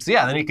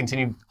 Then he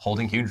continued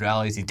holding huge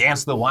rallies. He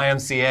danced the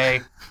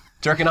YMCA,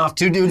 jerking off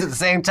two dudes at the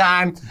same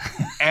time.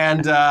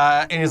 And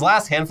in his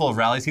last handful of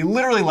rallies, he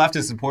literally left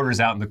his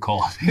supporters out in the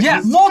cold.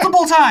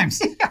 Multiple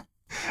times.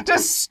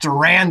 Just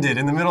stranded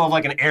in the middle of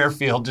like an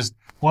airfield, just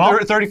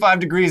 35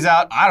 degrees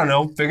out. I don't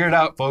know. Figure it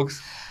out,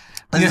 folks.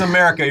 This is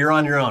America. You're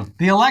on your own.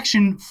 The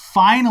election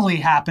finally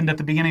happened at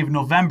the beginning of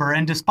November,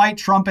 and despite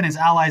Trump and his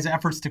allies'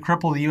 efforts to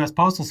cripple the U.S.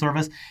 Postal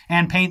Service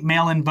and paint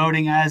mail-in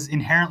voting as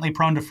inherently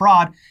prone to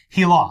fraud,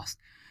 he lost.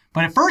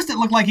 But at first, it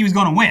looked like he was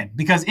going to win,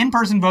 because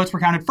in-person votes were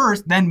counted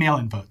first, then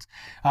mail-in votes.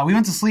 We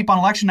went to sleep on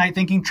election night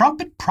thinking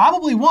Trump had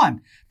probably won.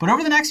 But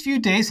over the next few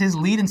days, his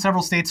lead in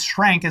several states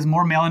shrank as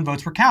more mail-in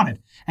votes were counted.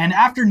 And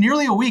after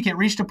nearly a week, it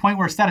reached a point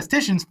where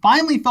statisticians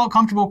finally felt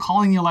comfortable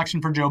calling the election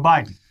for Joe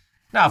Biden.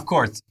 Now, of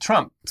course,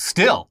 Trump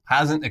still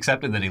hasn't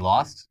accepted that he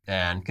lost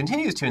and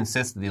continues to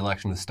insist that the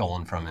election was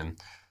stolen from him.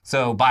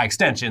 So by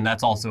extension,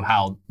 that's also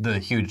how the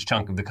huge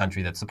chunk of the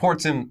country that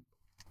supports him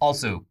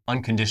also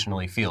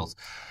unconditionally feels.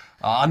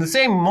 On the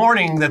same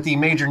morning that the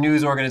major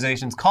news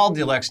organizations called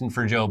the election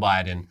for Joe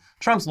Biden,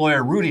 Trump's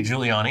lawyer Rudy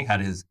Giuliani had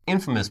his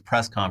infamous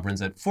press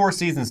conference at Four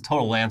Seasons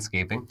Total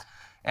Landscaping.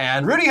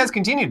 And Rudy has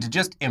continued to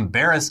just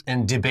embarrass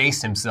and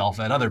debase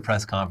himself at other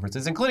press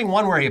conferences, including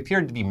one where he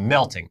appeared to be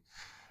melting.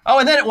 Oh,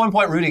 and then at one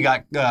point, Rudy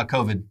got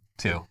COVID,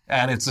 too.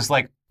 And it's just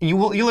like, you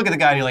look at the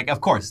guy and you're like,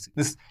 of course,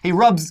 he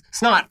rubs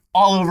snot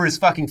all over his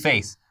fucking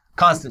face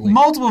constantly.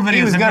 Multiple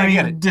videos of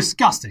him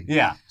disgusting.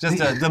 Yeah, just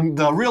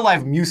the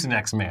real-life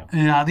Mucinex man.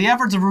 Yeah, the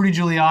efforts of Rudy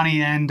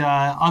Giuliani and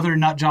other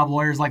nutjob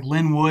lawyers like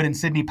Lynn Wood and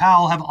Sidney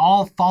Powell have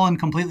all fallen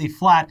completely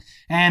flat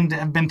and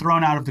have been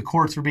thrown out of the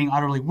courts for being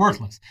utterly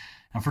worthless.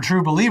 Now, for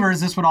true believers,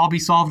 this would all be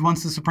solved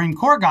once the Supreme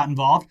Court got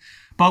involved.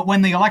 But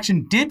when the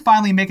election did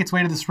finally make its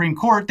way to the Supreme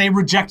Court, they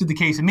rejected the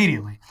case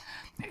immediately.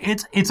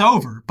 It's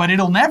over, but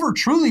it'll never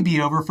truly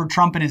be over for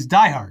Trump and his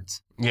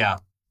diehards. Yeah.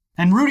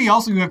 And Rudy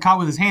also got caught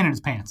with his hand in his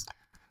pants.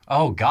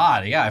 Oh,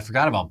 God. Yeah, I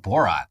forgot about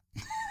Borat.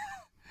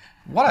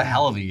 What a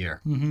hell of a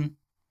year. Mm-hmm.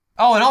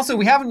 Oh, and also,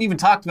 we haven't even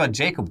talked about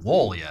Jacob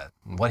Wohl yet,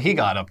 and what he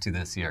got up to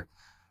this year.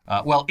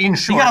 In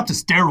short... He got up to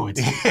steroids.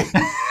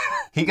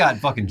 He got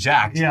fucking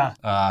jacked.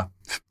 Yeah.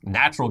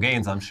 Natural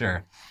gains, I'm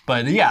sure.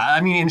 But yeah,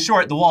 I mean, in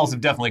short, the walls have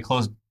definitely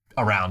closed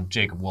around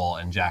Jacob Wohl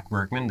and Jack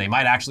Berkman. They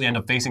might actually end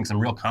up facing some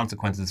real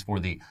consequences for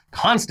the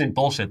constant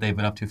bullshit they've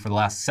been up to for the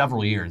last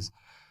several years.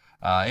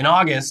 In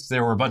August,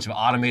 there were a bunch of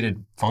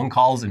automated phone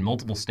calls in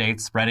multiple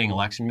states spreading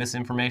election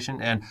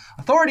misinformation, and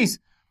authorities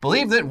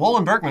believe that Wool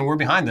and Berkman were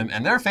behind them,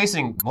 and they're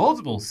facing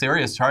multiple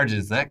serious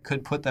charges that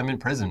could put them in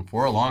prison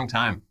for a long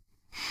time.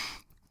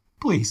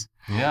 Please.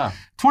 Yeah.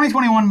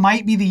 2021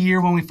 might be the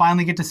year when we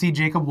finally get to see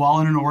Jacob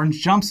Wall in an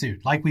orange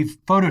jumpsuit, like we've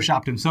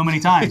photoshopped him so many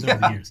times over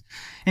the years.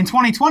 In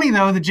 2020,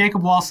 though, the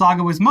Jacob Wall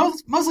saga was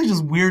mostly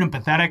just weird and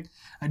pathetic.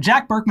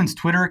 Jack Berkman's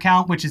Twitter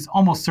account, which is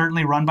almost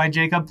certainly run by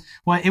Jacob,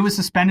 it was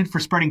suspended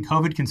for spreading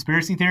COVID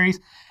conspiracy theories.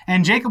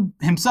 And Jacob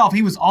himself,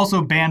 he was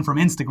also banned from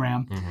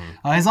Instagram.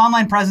 His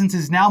online presence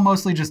is now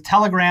mostly just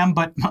Telegram,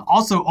 but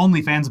also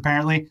OnlyFans,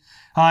 apparently.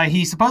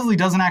 He supposedly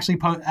doesn't actually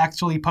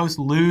post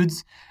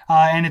lewds,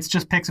 and it's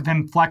just pics of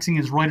him flexing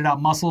his roided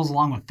out muscles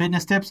along with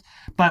fitness tips.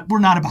 But we're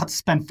not about to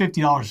spend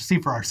 $50 to see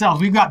for ourselves.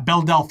 We've got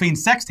Belle Delphine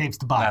sex tapes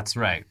to buy. That's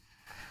right.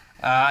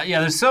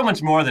 There's so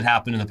much more that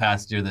happened in the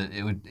past year that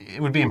it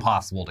would be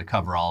impossible to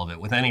cover all of it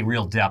with any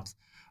real depth.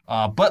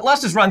 But let's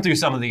just run through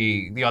some of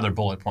the other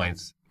bullet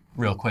points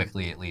real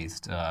quickly, at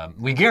least.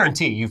 We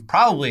guarantee you've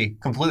probably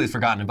completely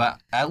forgotten about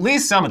at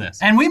least some of this.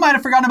 And we might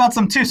have forgotten about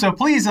some too. So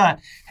please,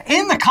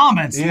 in the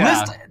comments,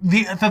 list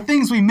the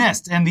things we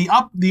missed, and the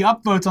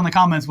upvotes on the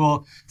comments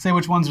will say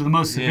which ones are the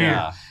most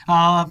severe.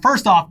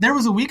 First off, there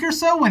was a week or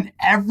so when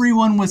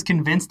everyone was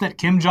convinced that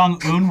Kim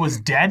Jong-un was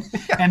dead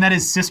and that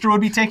his sister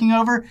would be taking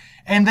over.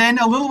 And then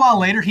a little while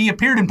later, he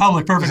appeared in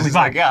public perfectly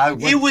fine.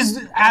 It was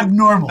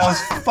abnormal. That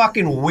was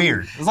fucking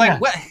weird. It was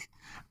like, what?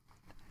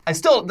 I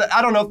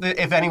don't know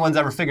if anyone's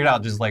ever figured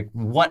out just like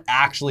what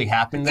actually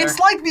happened there. It's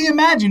like the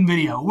Imagine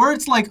video where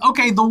it's like,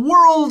 okay, the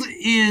world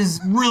is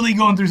really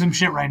going through some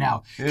shit right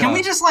now. Yeah. Can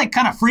we just like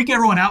kind of freak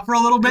everyone out for a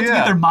little bit to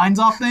get their minds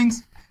off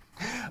things?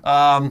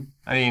 I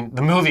mean,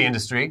 the movie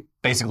industry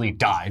basically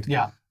died.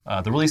 Yeah.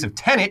 The release of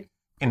Tenet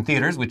in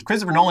theaters, which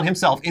Christopher Nolan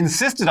himself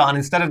insisted on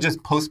instead of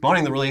just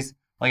postponing the release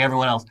like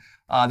everyone else,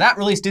 that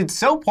release did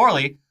so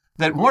poorly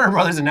that Warner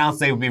Brothers announced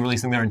they would be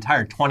releasing their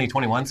entire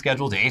 2021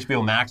 schedule to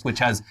HBO Max, which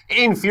has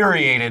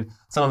infuriated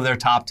some of their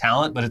top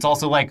talent. But it's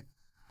also like,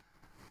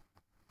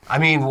 I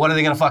mean, what are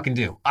they going to fucking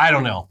do? I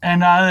don't know.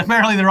 And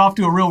apparently they're off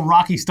to a real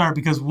rocky start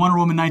because Wonder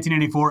Woman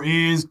 1984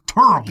 is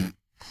terrible.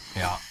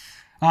 Yeah.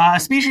 A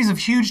species of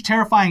huge,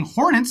 terrifying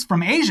hornets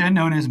from Asia,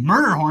 known as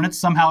murder hornets,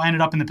 somehow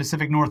ended up in the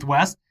Pacific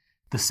Northwest,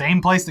 the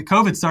same place that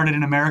COVID started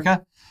in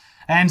America.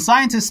 And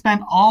scientists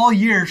spent all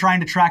year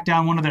trying to track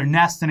down one of their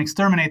nests and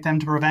exterminate them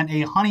to prevent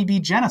a honeybee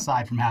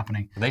genocide from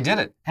happening. They did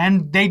it.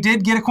 And they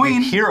did get a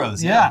queen.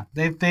 Heroes, yeah.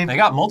 They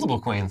got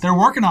multiple queens. They're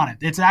working on it.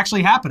 It's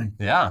actually happening.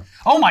 Yeah.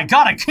 Oh my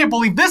God, I can't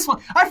believe this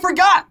one. I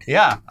forgot.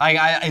 Yeah.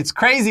 It's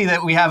crazy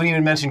that we haven't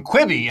even mentioned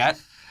Quibi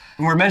yet.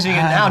 And we're mentioning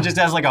it now just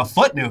as like a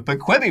footnote. But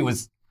Quibi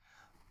was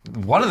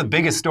one of the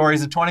biggest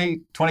stories of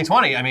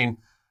 2020. I mean,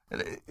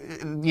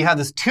 you had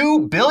this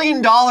 $2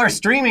 billion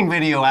streaming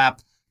video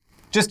app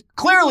just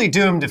clearly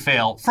doomed to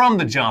fail from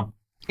the jump.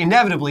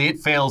 Inevitably, it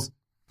fails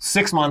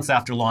 6 months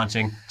after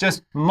launching.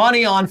 Just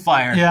money on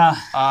fire. Yeah.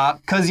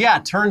 Because,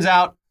 it turns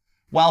out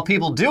while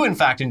people do, in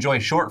fact, enjoy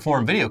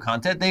short-form video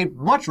content, they'd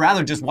much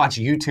rather just watch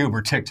YouTube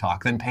or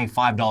TikTok than pay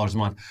 $5 a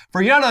month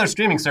for yet another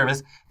streaming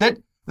service that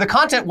the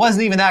content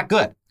wasn't even that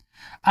good.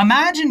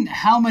 Imagine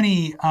how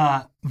many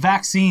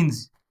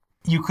vaccines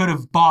you could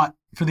have bought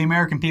for the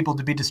American people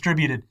to be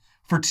distributed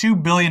for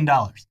 $2 billion.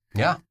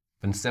 Yeah.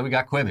 But instead, we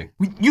got Quibi.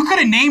 You could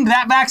have named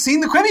that vaccine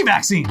the Quibi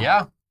vaccine.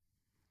 Yeah.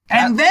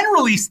 And then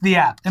released the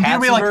app. And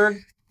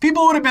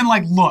people would have been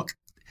like, look,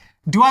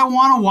 do I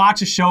want to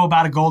watch a show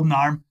about a golden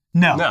arm?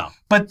 No.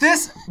 But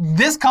this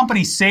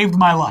company saved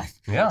my life.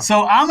 Yeah.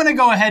 So I'm going to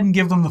go ahead and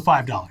give them the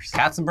 $5.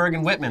 Katzenberg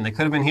and Whitman, they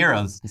could have been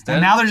heroes. Instead,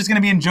 and now they're just going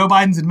to be in Joe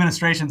Biden's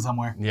administration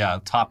somewhere. Yeah,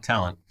 top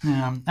talent.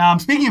 Yeah.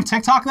 Speaking of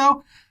TikTok,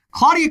 though,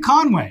 Claudia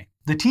Conway,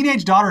 the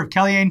teenage daughter of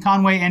Kellyanne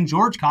Conway and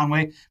George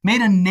Conway,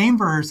 made a name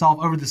for herself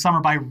over the summer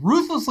by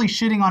ruthlessly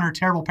shitting on her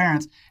terrible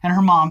parents and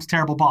her mom's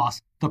terrible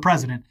boss, the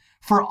president,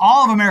 for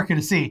all of America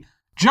to see,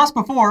 just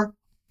before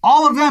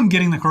all of them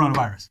getting the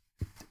coronavirus.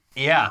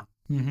 Yeah.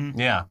 Mm-hmm.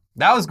 Yeah.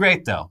 That was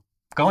great, though.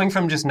 Going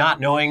from just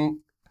not knowing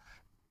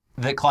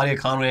that Claudia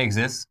Conway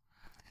exists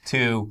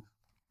to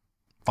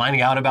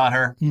finding out about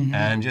her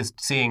and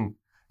just seeing...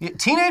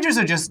 Teenagers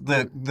are just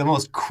the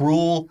most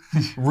cruel,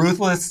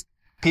 ruthless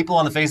people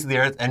on the face of the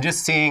earth, and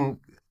just seeing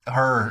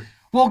her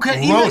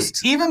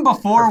roast even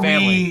before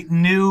we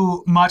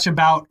knew much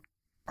about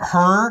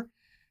her,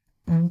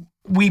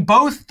 we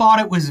both thought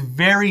it was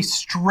very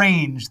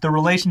strange, the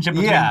relationship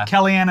between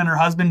Kellyanne and her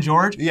husband,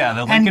 George. Yeah,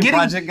 the Lincoln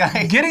Project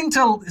guy. Getting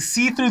to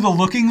see through the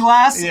looking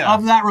glass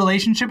of that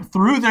relationship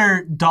through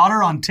their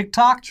daughter on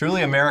TikTok.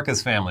 Truly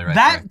America's family right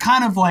there. That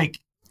kind of like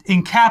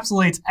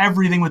encapsulates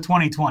everything with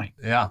 2020.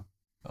 Yeah.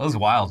 That was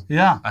wild.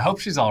 Yeah. I hope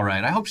she's all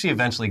right. I hope she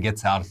eventually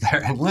gets out of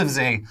there and lives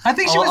I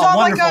think she was on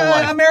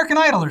like American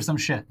Idol or some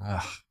shit.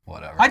 Ugh,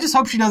 whatever. I just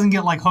hope she doesn't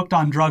get like hooked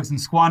on drugs and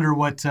squander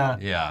what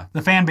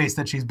the fan base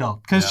that she's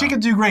built. Because she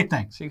could do great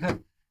things. She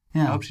could.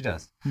 Yeah. I hope she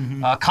does.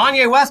 Mm-hmm.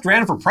 Kanye West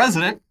ran for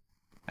president,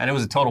 and it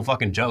was a total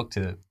fucking joke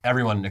to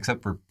everyone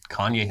except for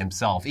Kanye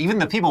himself. Even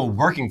the people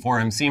working for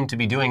him seemed to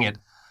be doing it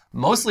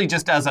mostly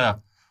just as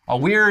a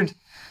weird,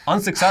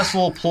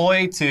 unsuccessful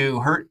ploy to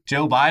hurt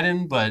Joe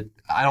Biden, but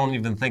I don't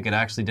even think it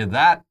actually did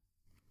that.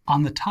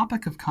 On the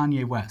topic of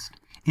Kanye West,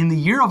 in the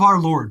year of our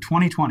Lord,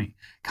 2020,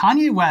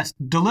 Kanye West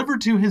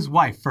delivered to his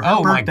wife for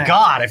her birthday. Oh my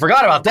God, I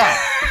forgot about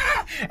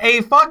that.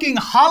 A fucking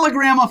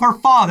hologram of her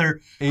father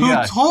who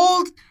Yeah.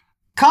 told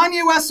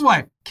Kanye West's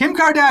wife, Kim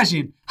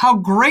Kardashian, how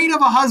great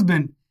of a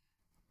husband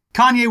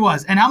Kanye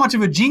was and how much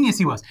of a genius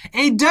he was.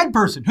 A dead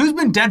person who's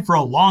been dead for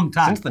a long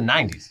time. Since the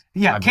 90s.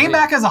 Yeah, I came believe.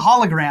 back as a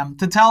hologram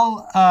to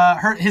tell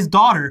his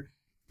daughter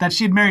that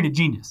she had married a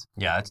genius.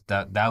 Yeah,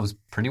 that was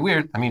pretty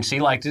weird. I mean, she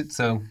liked it,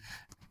 so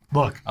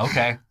Look,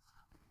 okay.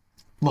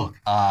 look.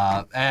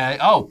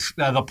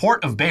 The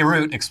port of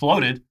Beirut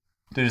exploded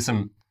due to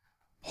some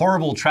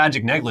horrible,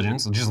 tragic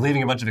negligence, just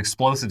leaving a bunch of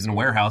explosives in a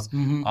warehouse.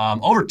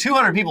 Over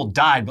 200 people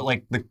died, but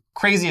like the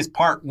craziest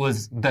part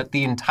was that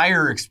the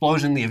entire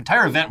explosion, the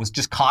entire event was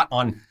just caught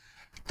on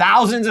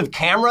thousands of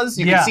cameras.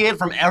 You Yeah. could see it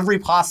from every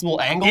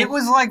possible angle. It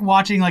was like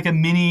watching like a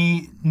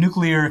mini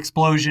nuclear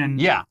explosion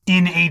Yeah.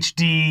 in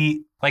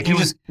HD. like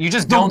It you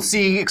just the- don't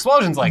see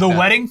explosions like the that.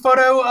 wedding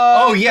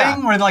photo yeah.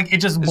 thing where like it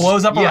just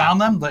blows up yeah. around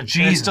them. But And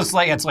Jesus, it's just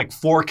like it's like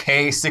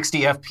 4K,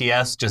 60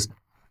 FPS. Just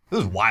it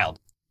was wild.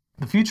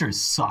 the future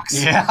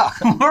sucks. Yeah.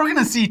 We're going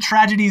to see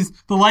tragedies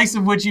the likes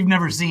of which you've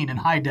never seen in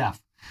high def.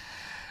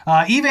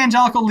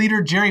 Evangelical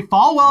leader Jerry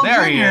Falwell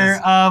There he Jr. is.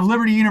 of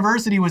Liberty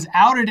University was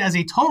outed as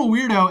a total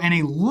weirdo and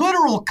a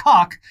literal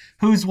cuck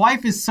whose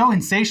wife is so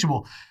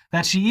insatiable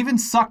that she even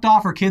sucked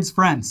off her kids'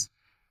 friends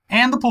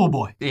and the pool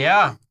boy.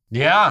 Yeah.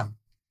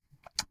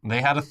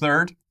 They had a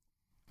third.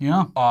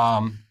 Yeah.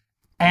 Um,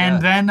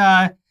 And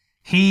then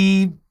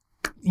he,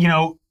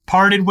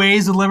 parted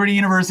ways with Liberty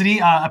University,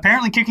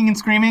 apparently kicking and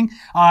screaming,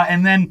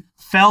 and then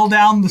fell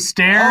down the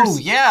stairs. oh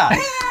yeah.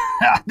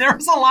 There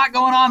was a lot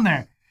going on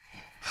there.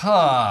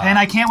 Huh. And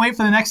I can't wait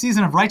for the next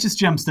season of Righteous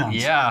Gemstones.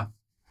 Yeah.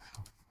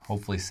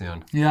 Hopefully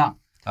soon. Yeah.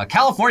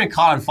 California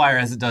caught on fire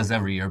as it does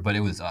every year, but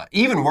it was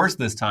even worse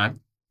this time.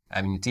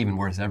 I mean, it's even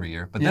worse every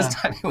year, but Yeah. this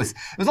time it was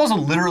also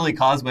literally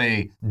caused by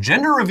a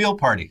gender reveal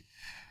party.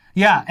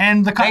 Yeah,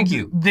 and Thank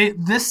you.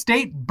 This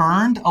state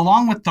burned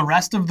along with the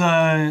rest of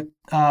the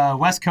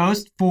West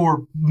Coast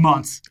for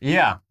months.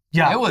 Yeah.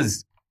 Yeah. It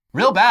was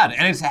real bad,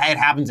 and it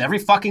happens every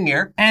fucking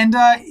year. And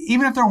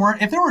even if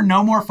there were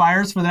no more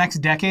fires for the next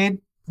decade,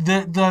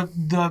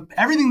 the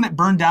everything that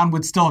burned down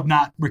would still have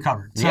not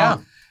recovered. So Yeah.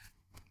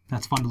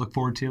 that's fun to look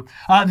forward to.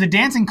 The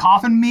dancing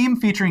coffin meme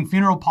featuring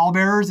funeral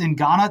pallbearers in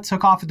Ghana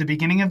took off at the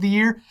beginning of the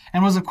year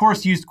and was, of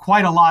course, used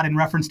quite a lot in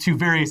reference to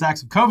various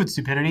acts of COVID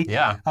stupidity.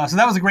 Yeah. So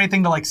that was a great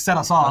thing to like set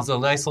us It off. was a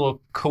nice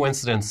little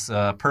coincidence,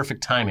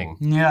 perfect timing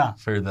Yeah.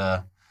 for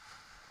the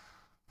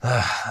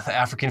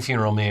African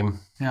funeral meme.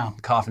 Yeah.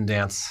 Coffin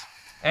dance.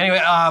 Anyway,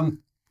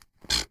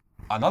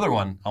 another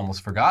one,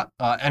 almost forgot.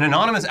 An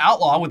anonymous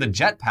outlaw with a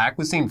jetpack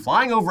was seen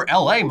flying over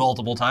LA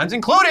multiple times,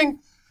 including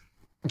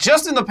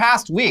just in the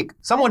past week.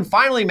 Someone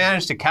finally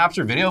managed to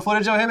capture video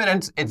footage of him,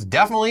 and it's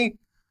definitely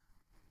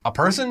a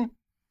person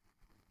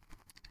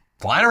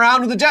flying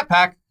around with a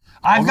jetpack.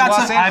 I've over got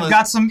Los some. I've Angeles.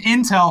 got some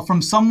intel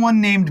from someone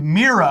named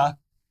Mira.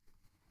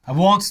 I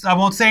won't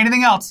say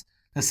anything else.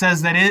 That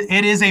says that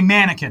it is a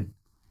mannequin.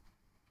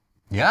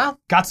 Yeah?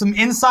 Got some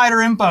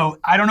insider info.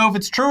 I don't know if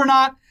it's true or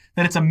not.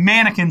 That it's a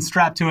mannequin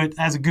strapped to it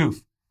as a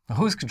goof,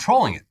 Who's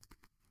controlling it?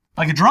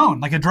 like a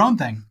drone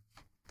thing.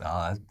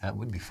 That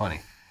would be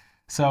funny.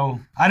 So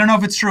I don't know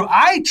if it's true.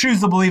 I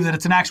choose to believe that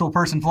it's an actual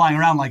person flying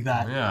around like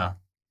that. Yeah.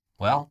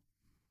 Well,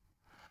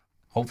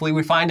 hopefully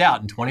we find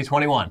out in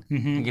 2021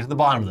 and get to the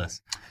bottom of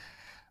this.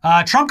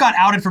 Trump got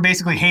outed for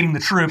basically hating the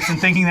troops and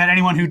thinking that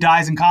anyone who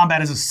dies in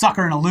combat is a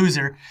sucker and a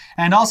loser,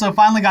 and also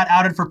finally got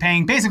outed for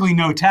paying basically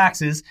no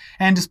taxes.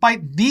 And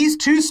despite these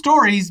two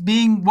stories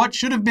being what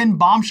should have been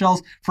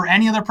bombshells for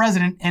any other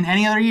president in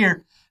any other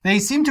year, they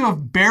seem to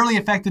have barely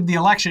affected the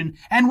election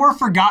and were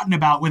forgotten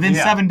about within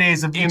 7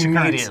 days of each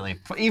occurrence. Immediately.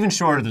 Even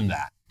shorter than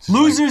that.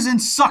 Losers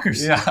and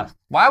suckers. Yeah.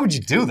 Why would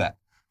you do that?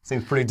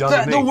 Seems pretty dumb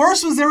to me. The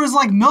worst was there was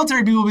like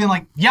military people being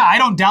like, yeah, I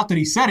don't doubt that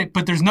he said it,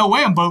 but there's no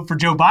way I'm voting for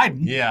Joe Biden.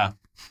 Yeah.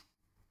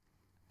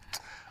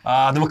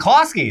 The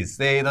McCloskeys,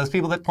 those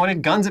people that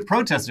pointed guns at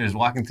protesters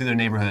walking through their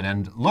neighborhood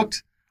and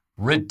looked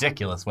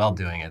ridiculous while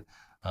doing it.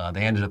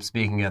 They ended up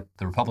speaking at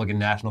the Republican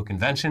National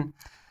Convention.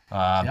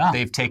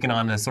 They've taken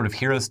on a sort of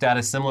hero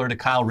status similar to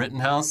Kyle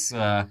Rittenhouse.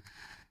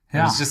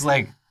 It's just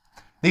like,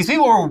 these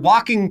people were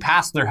walking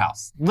past their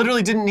house.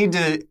 Literally didn't need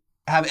to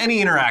have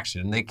any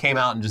interaction. They came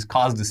out and just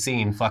caused a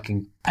scene,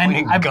 fucking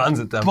pointing guns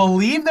at them. I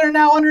believe they're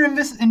now under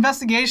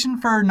investigation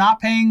for not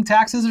paying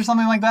taxes or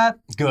something like that.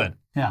 Good.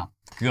 Yeah.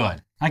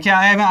 Good. I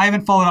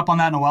haven't followed up on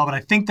that in a while, but I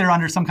think they're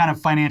under some kind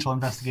of financial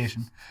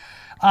investigation.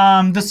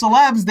 The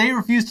celebs, they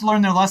refused to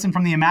learn their lesson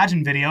from the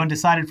Imagine video and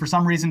decided for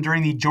some reason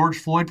during the George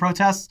Floyd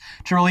protests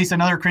to release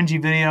another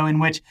cringy video in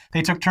which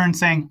they took turns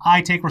saying,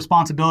 I take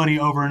responsibility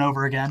over and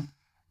over again.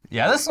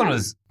 Yeah, this one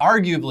was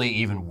arguably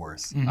even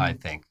worse, I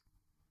think.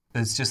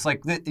 It's just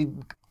like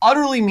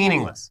utterly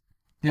meaningless.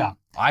 Yeah.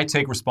 I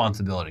take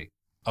responsibility.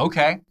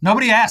 Okay.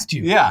 Nobody asked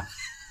you. Yeah.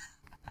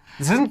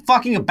 This isn't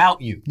fucking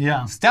about you.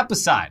 Yeah. Step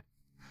aside.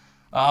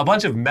 A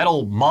bunch of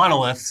metal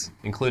monoliths,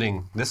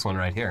 including this one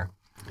right here,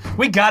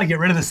 We got to get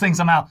rid of this thing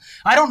somehow.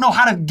 I don't know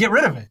how to get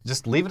rid of it.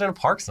 Just leave it in a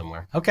park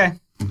somewhere. Okay.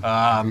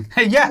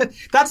 Hey, yeah,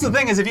 that's the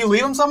thing is if you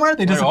leave them somewhere,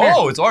 they disappear. Like,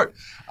 oh, it's art.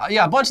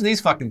 Yeah, a bunch of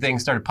these fucking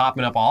things started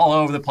popping up all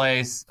over the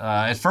place.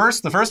 At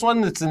first, the first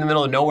one that's in the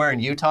middle of nowhere in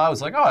Utah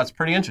was like, oh, that's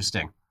pretty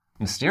interesting.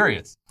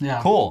 Mysterious.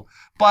 Yeah. Cool.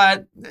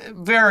 But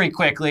very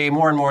quickly,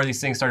 more and more of these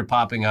things started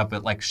popping up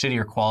at like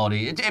shittier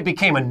quality. It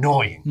became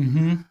annoying.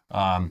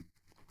 Mm-hmm.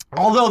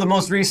 Although the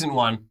most recent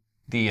one,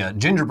 the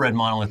gingerbread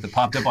monolith that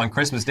popped up on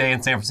Christmas Day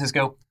in San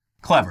Francisco,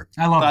 clever.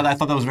 I love it. I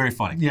thought that was very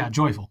funny. Yeah,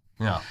 joyful.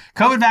 Yeah.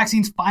 COVID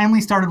vaccines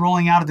finally started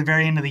rolling out at the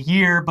very end of the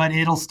year, but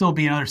it'll still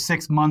be another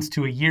 6 months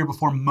to a year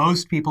before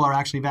most people are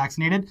actually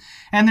vaccinated.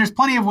 And there's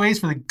plenty of ways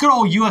for the good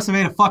old US of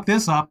A to fuck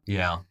this up.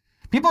 Yeah.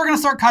 People are going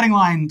to start cutting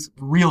lines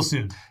real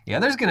soon. Yeah,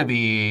 there's going to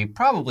be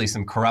probably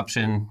some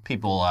corruption,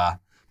 people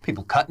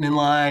cutting in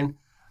line.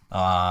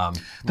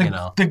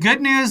 The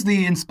good news,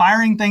 the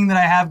inspiring thing that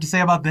I have to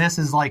say about this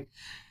is like,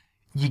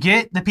 you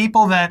get the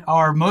people that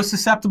are most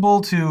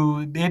susceptible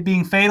to it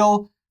being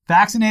fatal,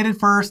 vaccinated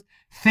first.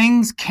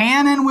 Things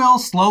can and will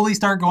slowly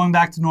start going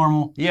back to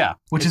normal. Yeah.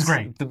 Which is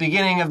great. The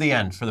beginning of the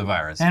end for the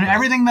virus. And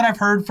everything that I've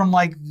heard from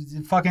like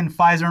fucking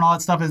Pfizer and all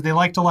that stuff is they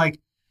like to like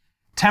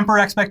temper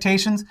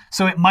expectations.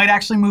 So it might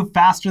actually move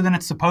faster than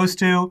it's supposed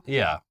to.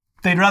 Yeah.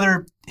 They'd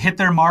rather hit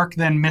their mark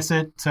than miss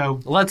it. So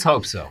let's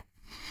hope so.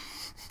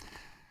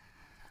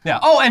 Yeah.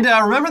 Oh, and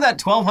remember that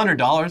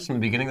 $1,200 from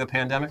the beginning of the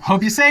pandemic?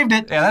 Hope you saved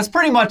it. Yeah, that's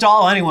pretty much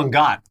all anyone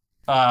got.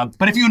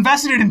 But if you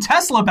invested it in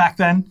Tesla back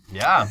then.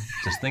 Yeah,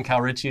 just think how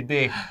rich you'd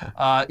be.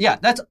 Yeah,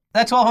 that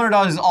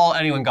 $1,200 is all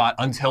anyone got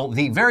until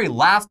the very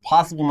last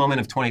possible moment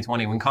of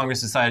 2020 when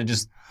Congress decided to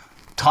just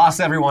toss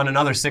everyone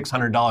another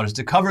 $600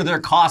 to cover their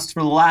costs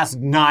for the last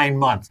 9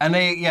 months. And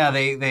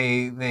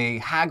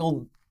they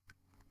haggled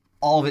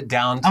all of it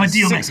down to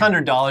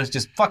 $600,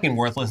 just fucking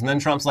worthless. And then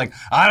Trump's like,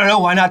 I don't know,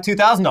 why not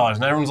 $2,000?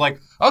 And everyone's like,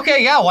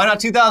 okay, yeah, why not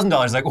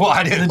 $2,000? Like, well,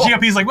 I didn't. The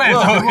GOP's like, wait,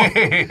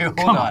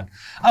 hold on.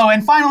 Oh,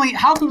 and finally,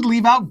 how could we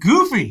leave out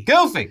Goofy?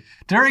 Goofy.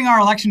 During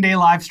our Election Day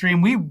live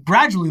stream, we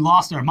gradually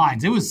lost our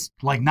minds. It was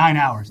like 9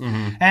 hours.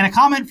 Mm-hmm. And a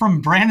comment from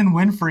Brandon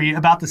Winfrey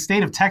about the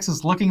state of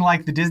Texas looking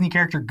like the Disney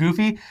character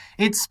Goofy,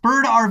 it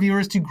spurred our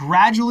viewers to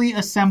gradually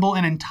assemble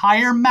an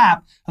entire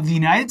map of the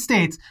United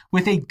States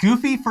with a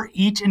Goofy for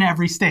each and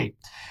every state.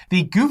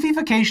 The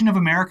Goofyfication of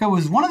America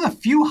was one of the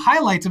few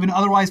highlights of an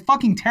otherwise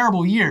fucking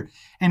terrible year,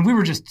 and we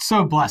were just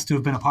so blessed to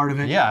have been a part of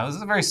it. Yeah, it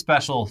was a very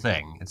special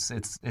thing. It's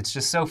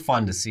just so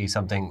fun to see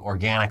something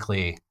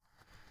organically,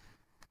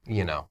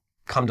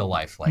 come to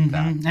life like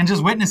that. And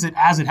just witness it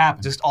as it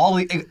happens. Just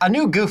a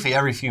new Goofy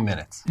every few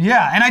minutes.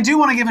 Yeah, and I do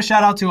want to give a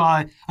shout out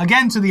to,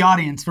 again, to the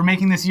audience for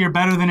making this year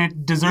better than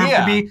it deserved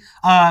to be.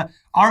 Our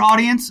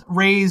audience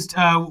raised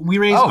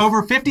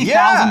over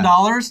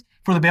 $50,000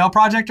 for the Bail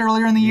Project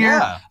earlier in the year.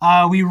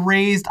 Yeah. We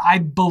raised, I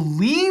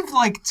believe,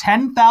 like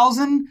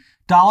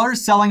 $10,000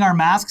 selling our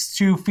masks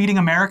to Feeding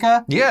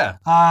America.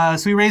 Yeah.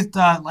 So we raised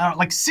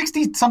like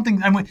 60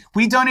 something, and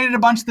we donated a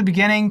bunch at the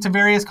beginning to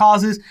various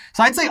causes.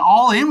 So I'd say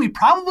all in, we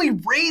probably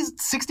raised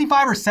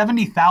 $65,000 or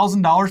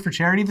 $70,000 for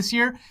charity this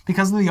year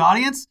because of the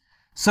audience.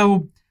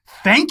 So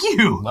thank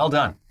you. Well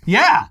done.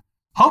 Yeah.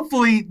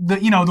 Hopefully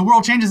the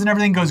world changes and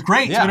everything goes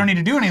great. Yeah. So we don't need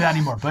to do any of that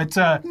anymore. But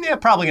yeah,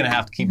 probably gonna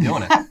have to keep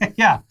doing it.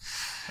 Yeah.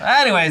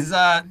 Anyways,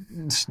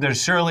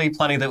 there's surely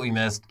plenty that we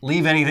missed.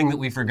 Leave anything that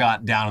we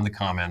forgot down in the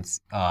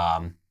comments.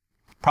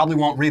 Probably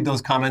won't read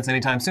those comments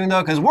anytime soon,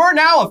 though, because we're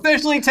now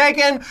officially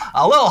taking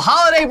a little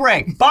holiday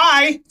break.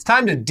 Bye! It's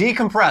time to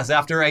decompress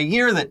after a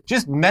year that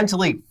just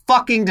mentally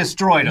fucking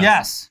destroyed us.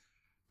 Yes.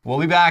 We'll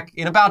be back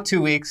in about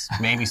 2 weeks,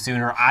 maybe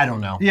sooner. I don't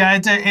know. Yeah,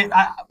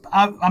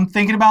 I'm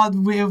thinking about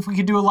if we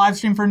could do a live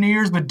stream for New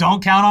Year's, but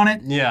don't count on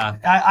it. Yeah.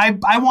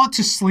 I want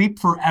to sleep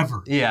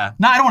forever. Yeah.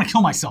 No, I don't want to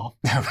kill myself.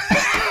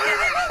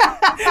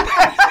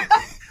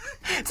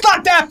 It's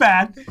not that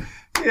bad.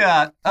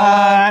 Yeah.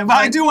 But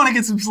I do want to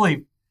get some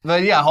sleep.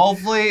 But yeah,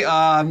 hopefully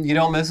you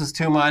don't miss us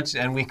too much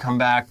and we come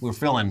back. We're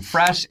feeling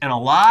fresh and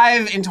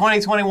alive in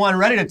 2021,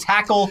 ready to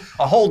tackle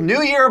a whole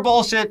new year of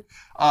bullshit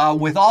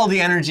with all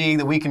the energy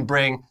that we can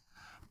bring.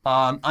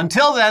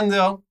 Until then,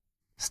 though,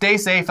 stay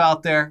safe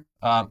out there.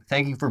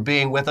 Thank you for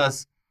being with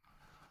us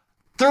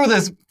through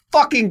this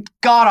fucking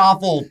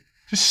god-awful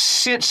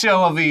shit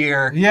show of a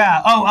year.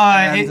 Yeah.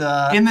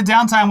 In the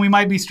downtime, we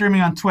might be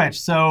streaming on Twitch.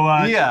 So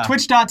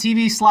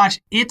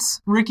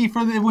twitch.tv/it's Ricky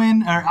for the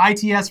win, or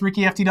ITS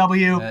Ricky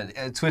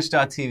FTW.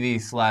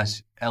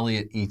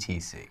 Twitch.tv/Elliot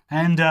ETC.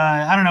 And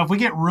I don't know, if we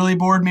get really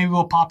bored, maybe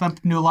we'll pop up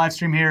and do a live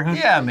stream here.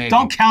 Yeah, maybe.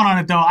 Don't count on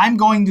it though. I'm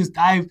going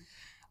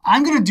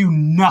to do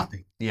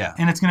nothing. Yeah.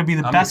 And it's going to be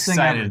the best thing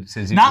ever. I'm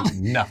excited to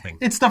do nothing.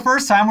 It's the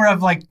first time where I've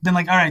been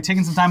like, all right,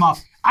 taking some time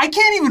off. I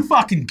can't even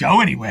fucking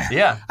go anywhere.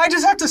 Yeah. I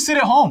just have to sit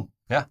at home.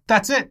 Yeah.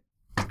 That's it.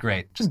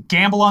 Great. Just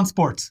gamble on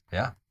sports.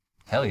 Yeah.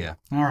 Hell yeah.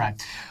 All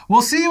right.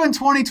 We'll see you in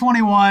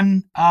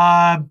 2021.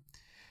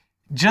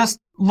 Just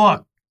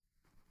look.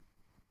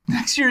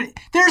 Next year,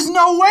 there's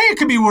no way it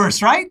could be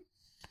worse, right?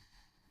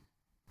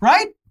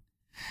 Right?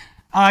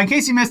 In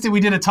case you missed it, we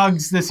did a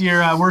Tugs this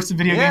year, Worst of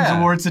Video Games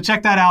Awards. So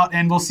check that out,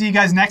 and we'll see you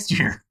guys next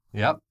year.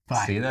 Yep.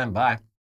 Bye. See you then. Bye.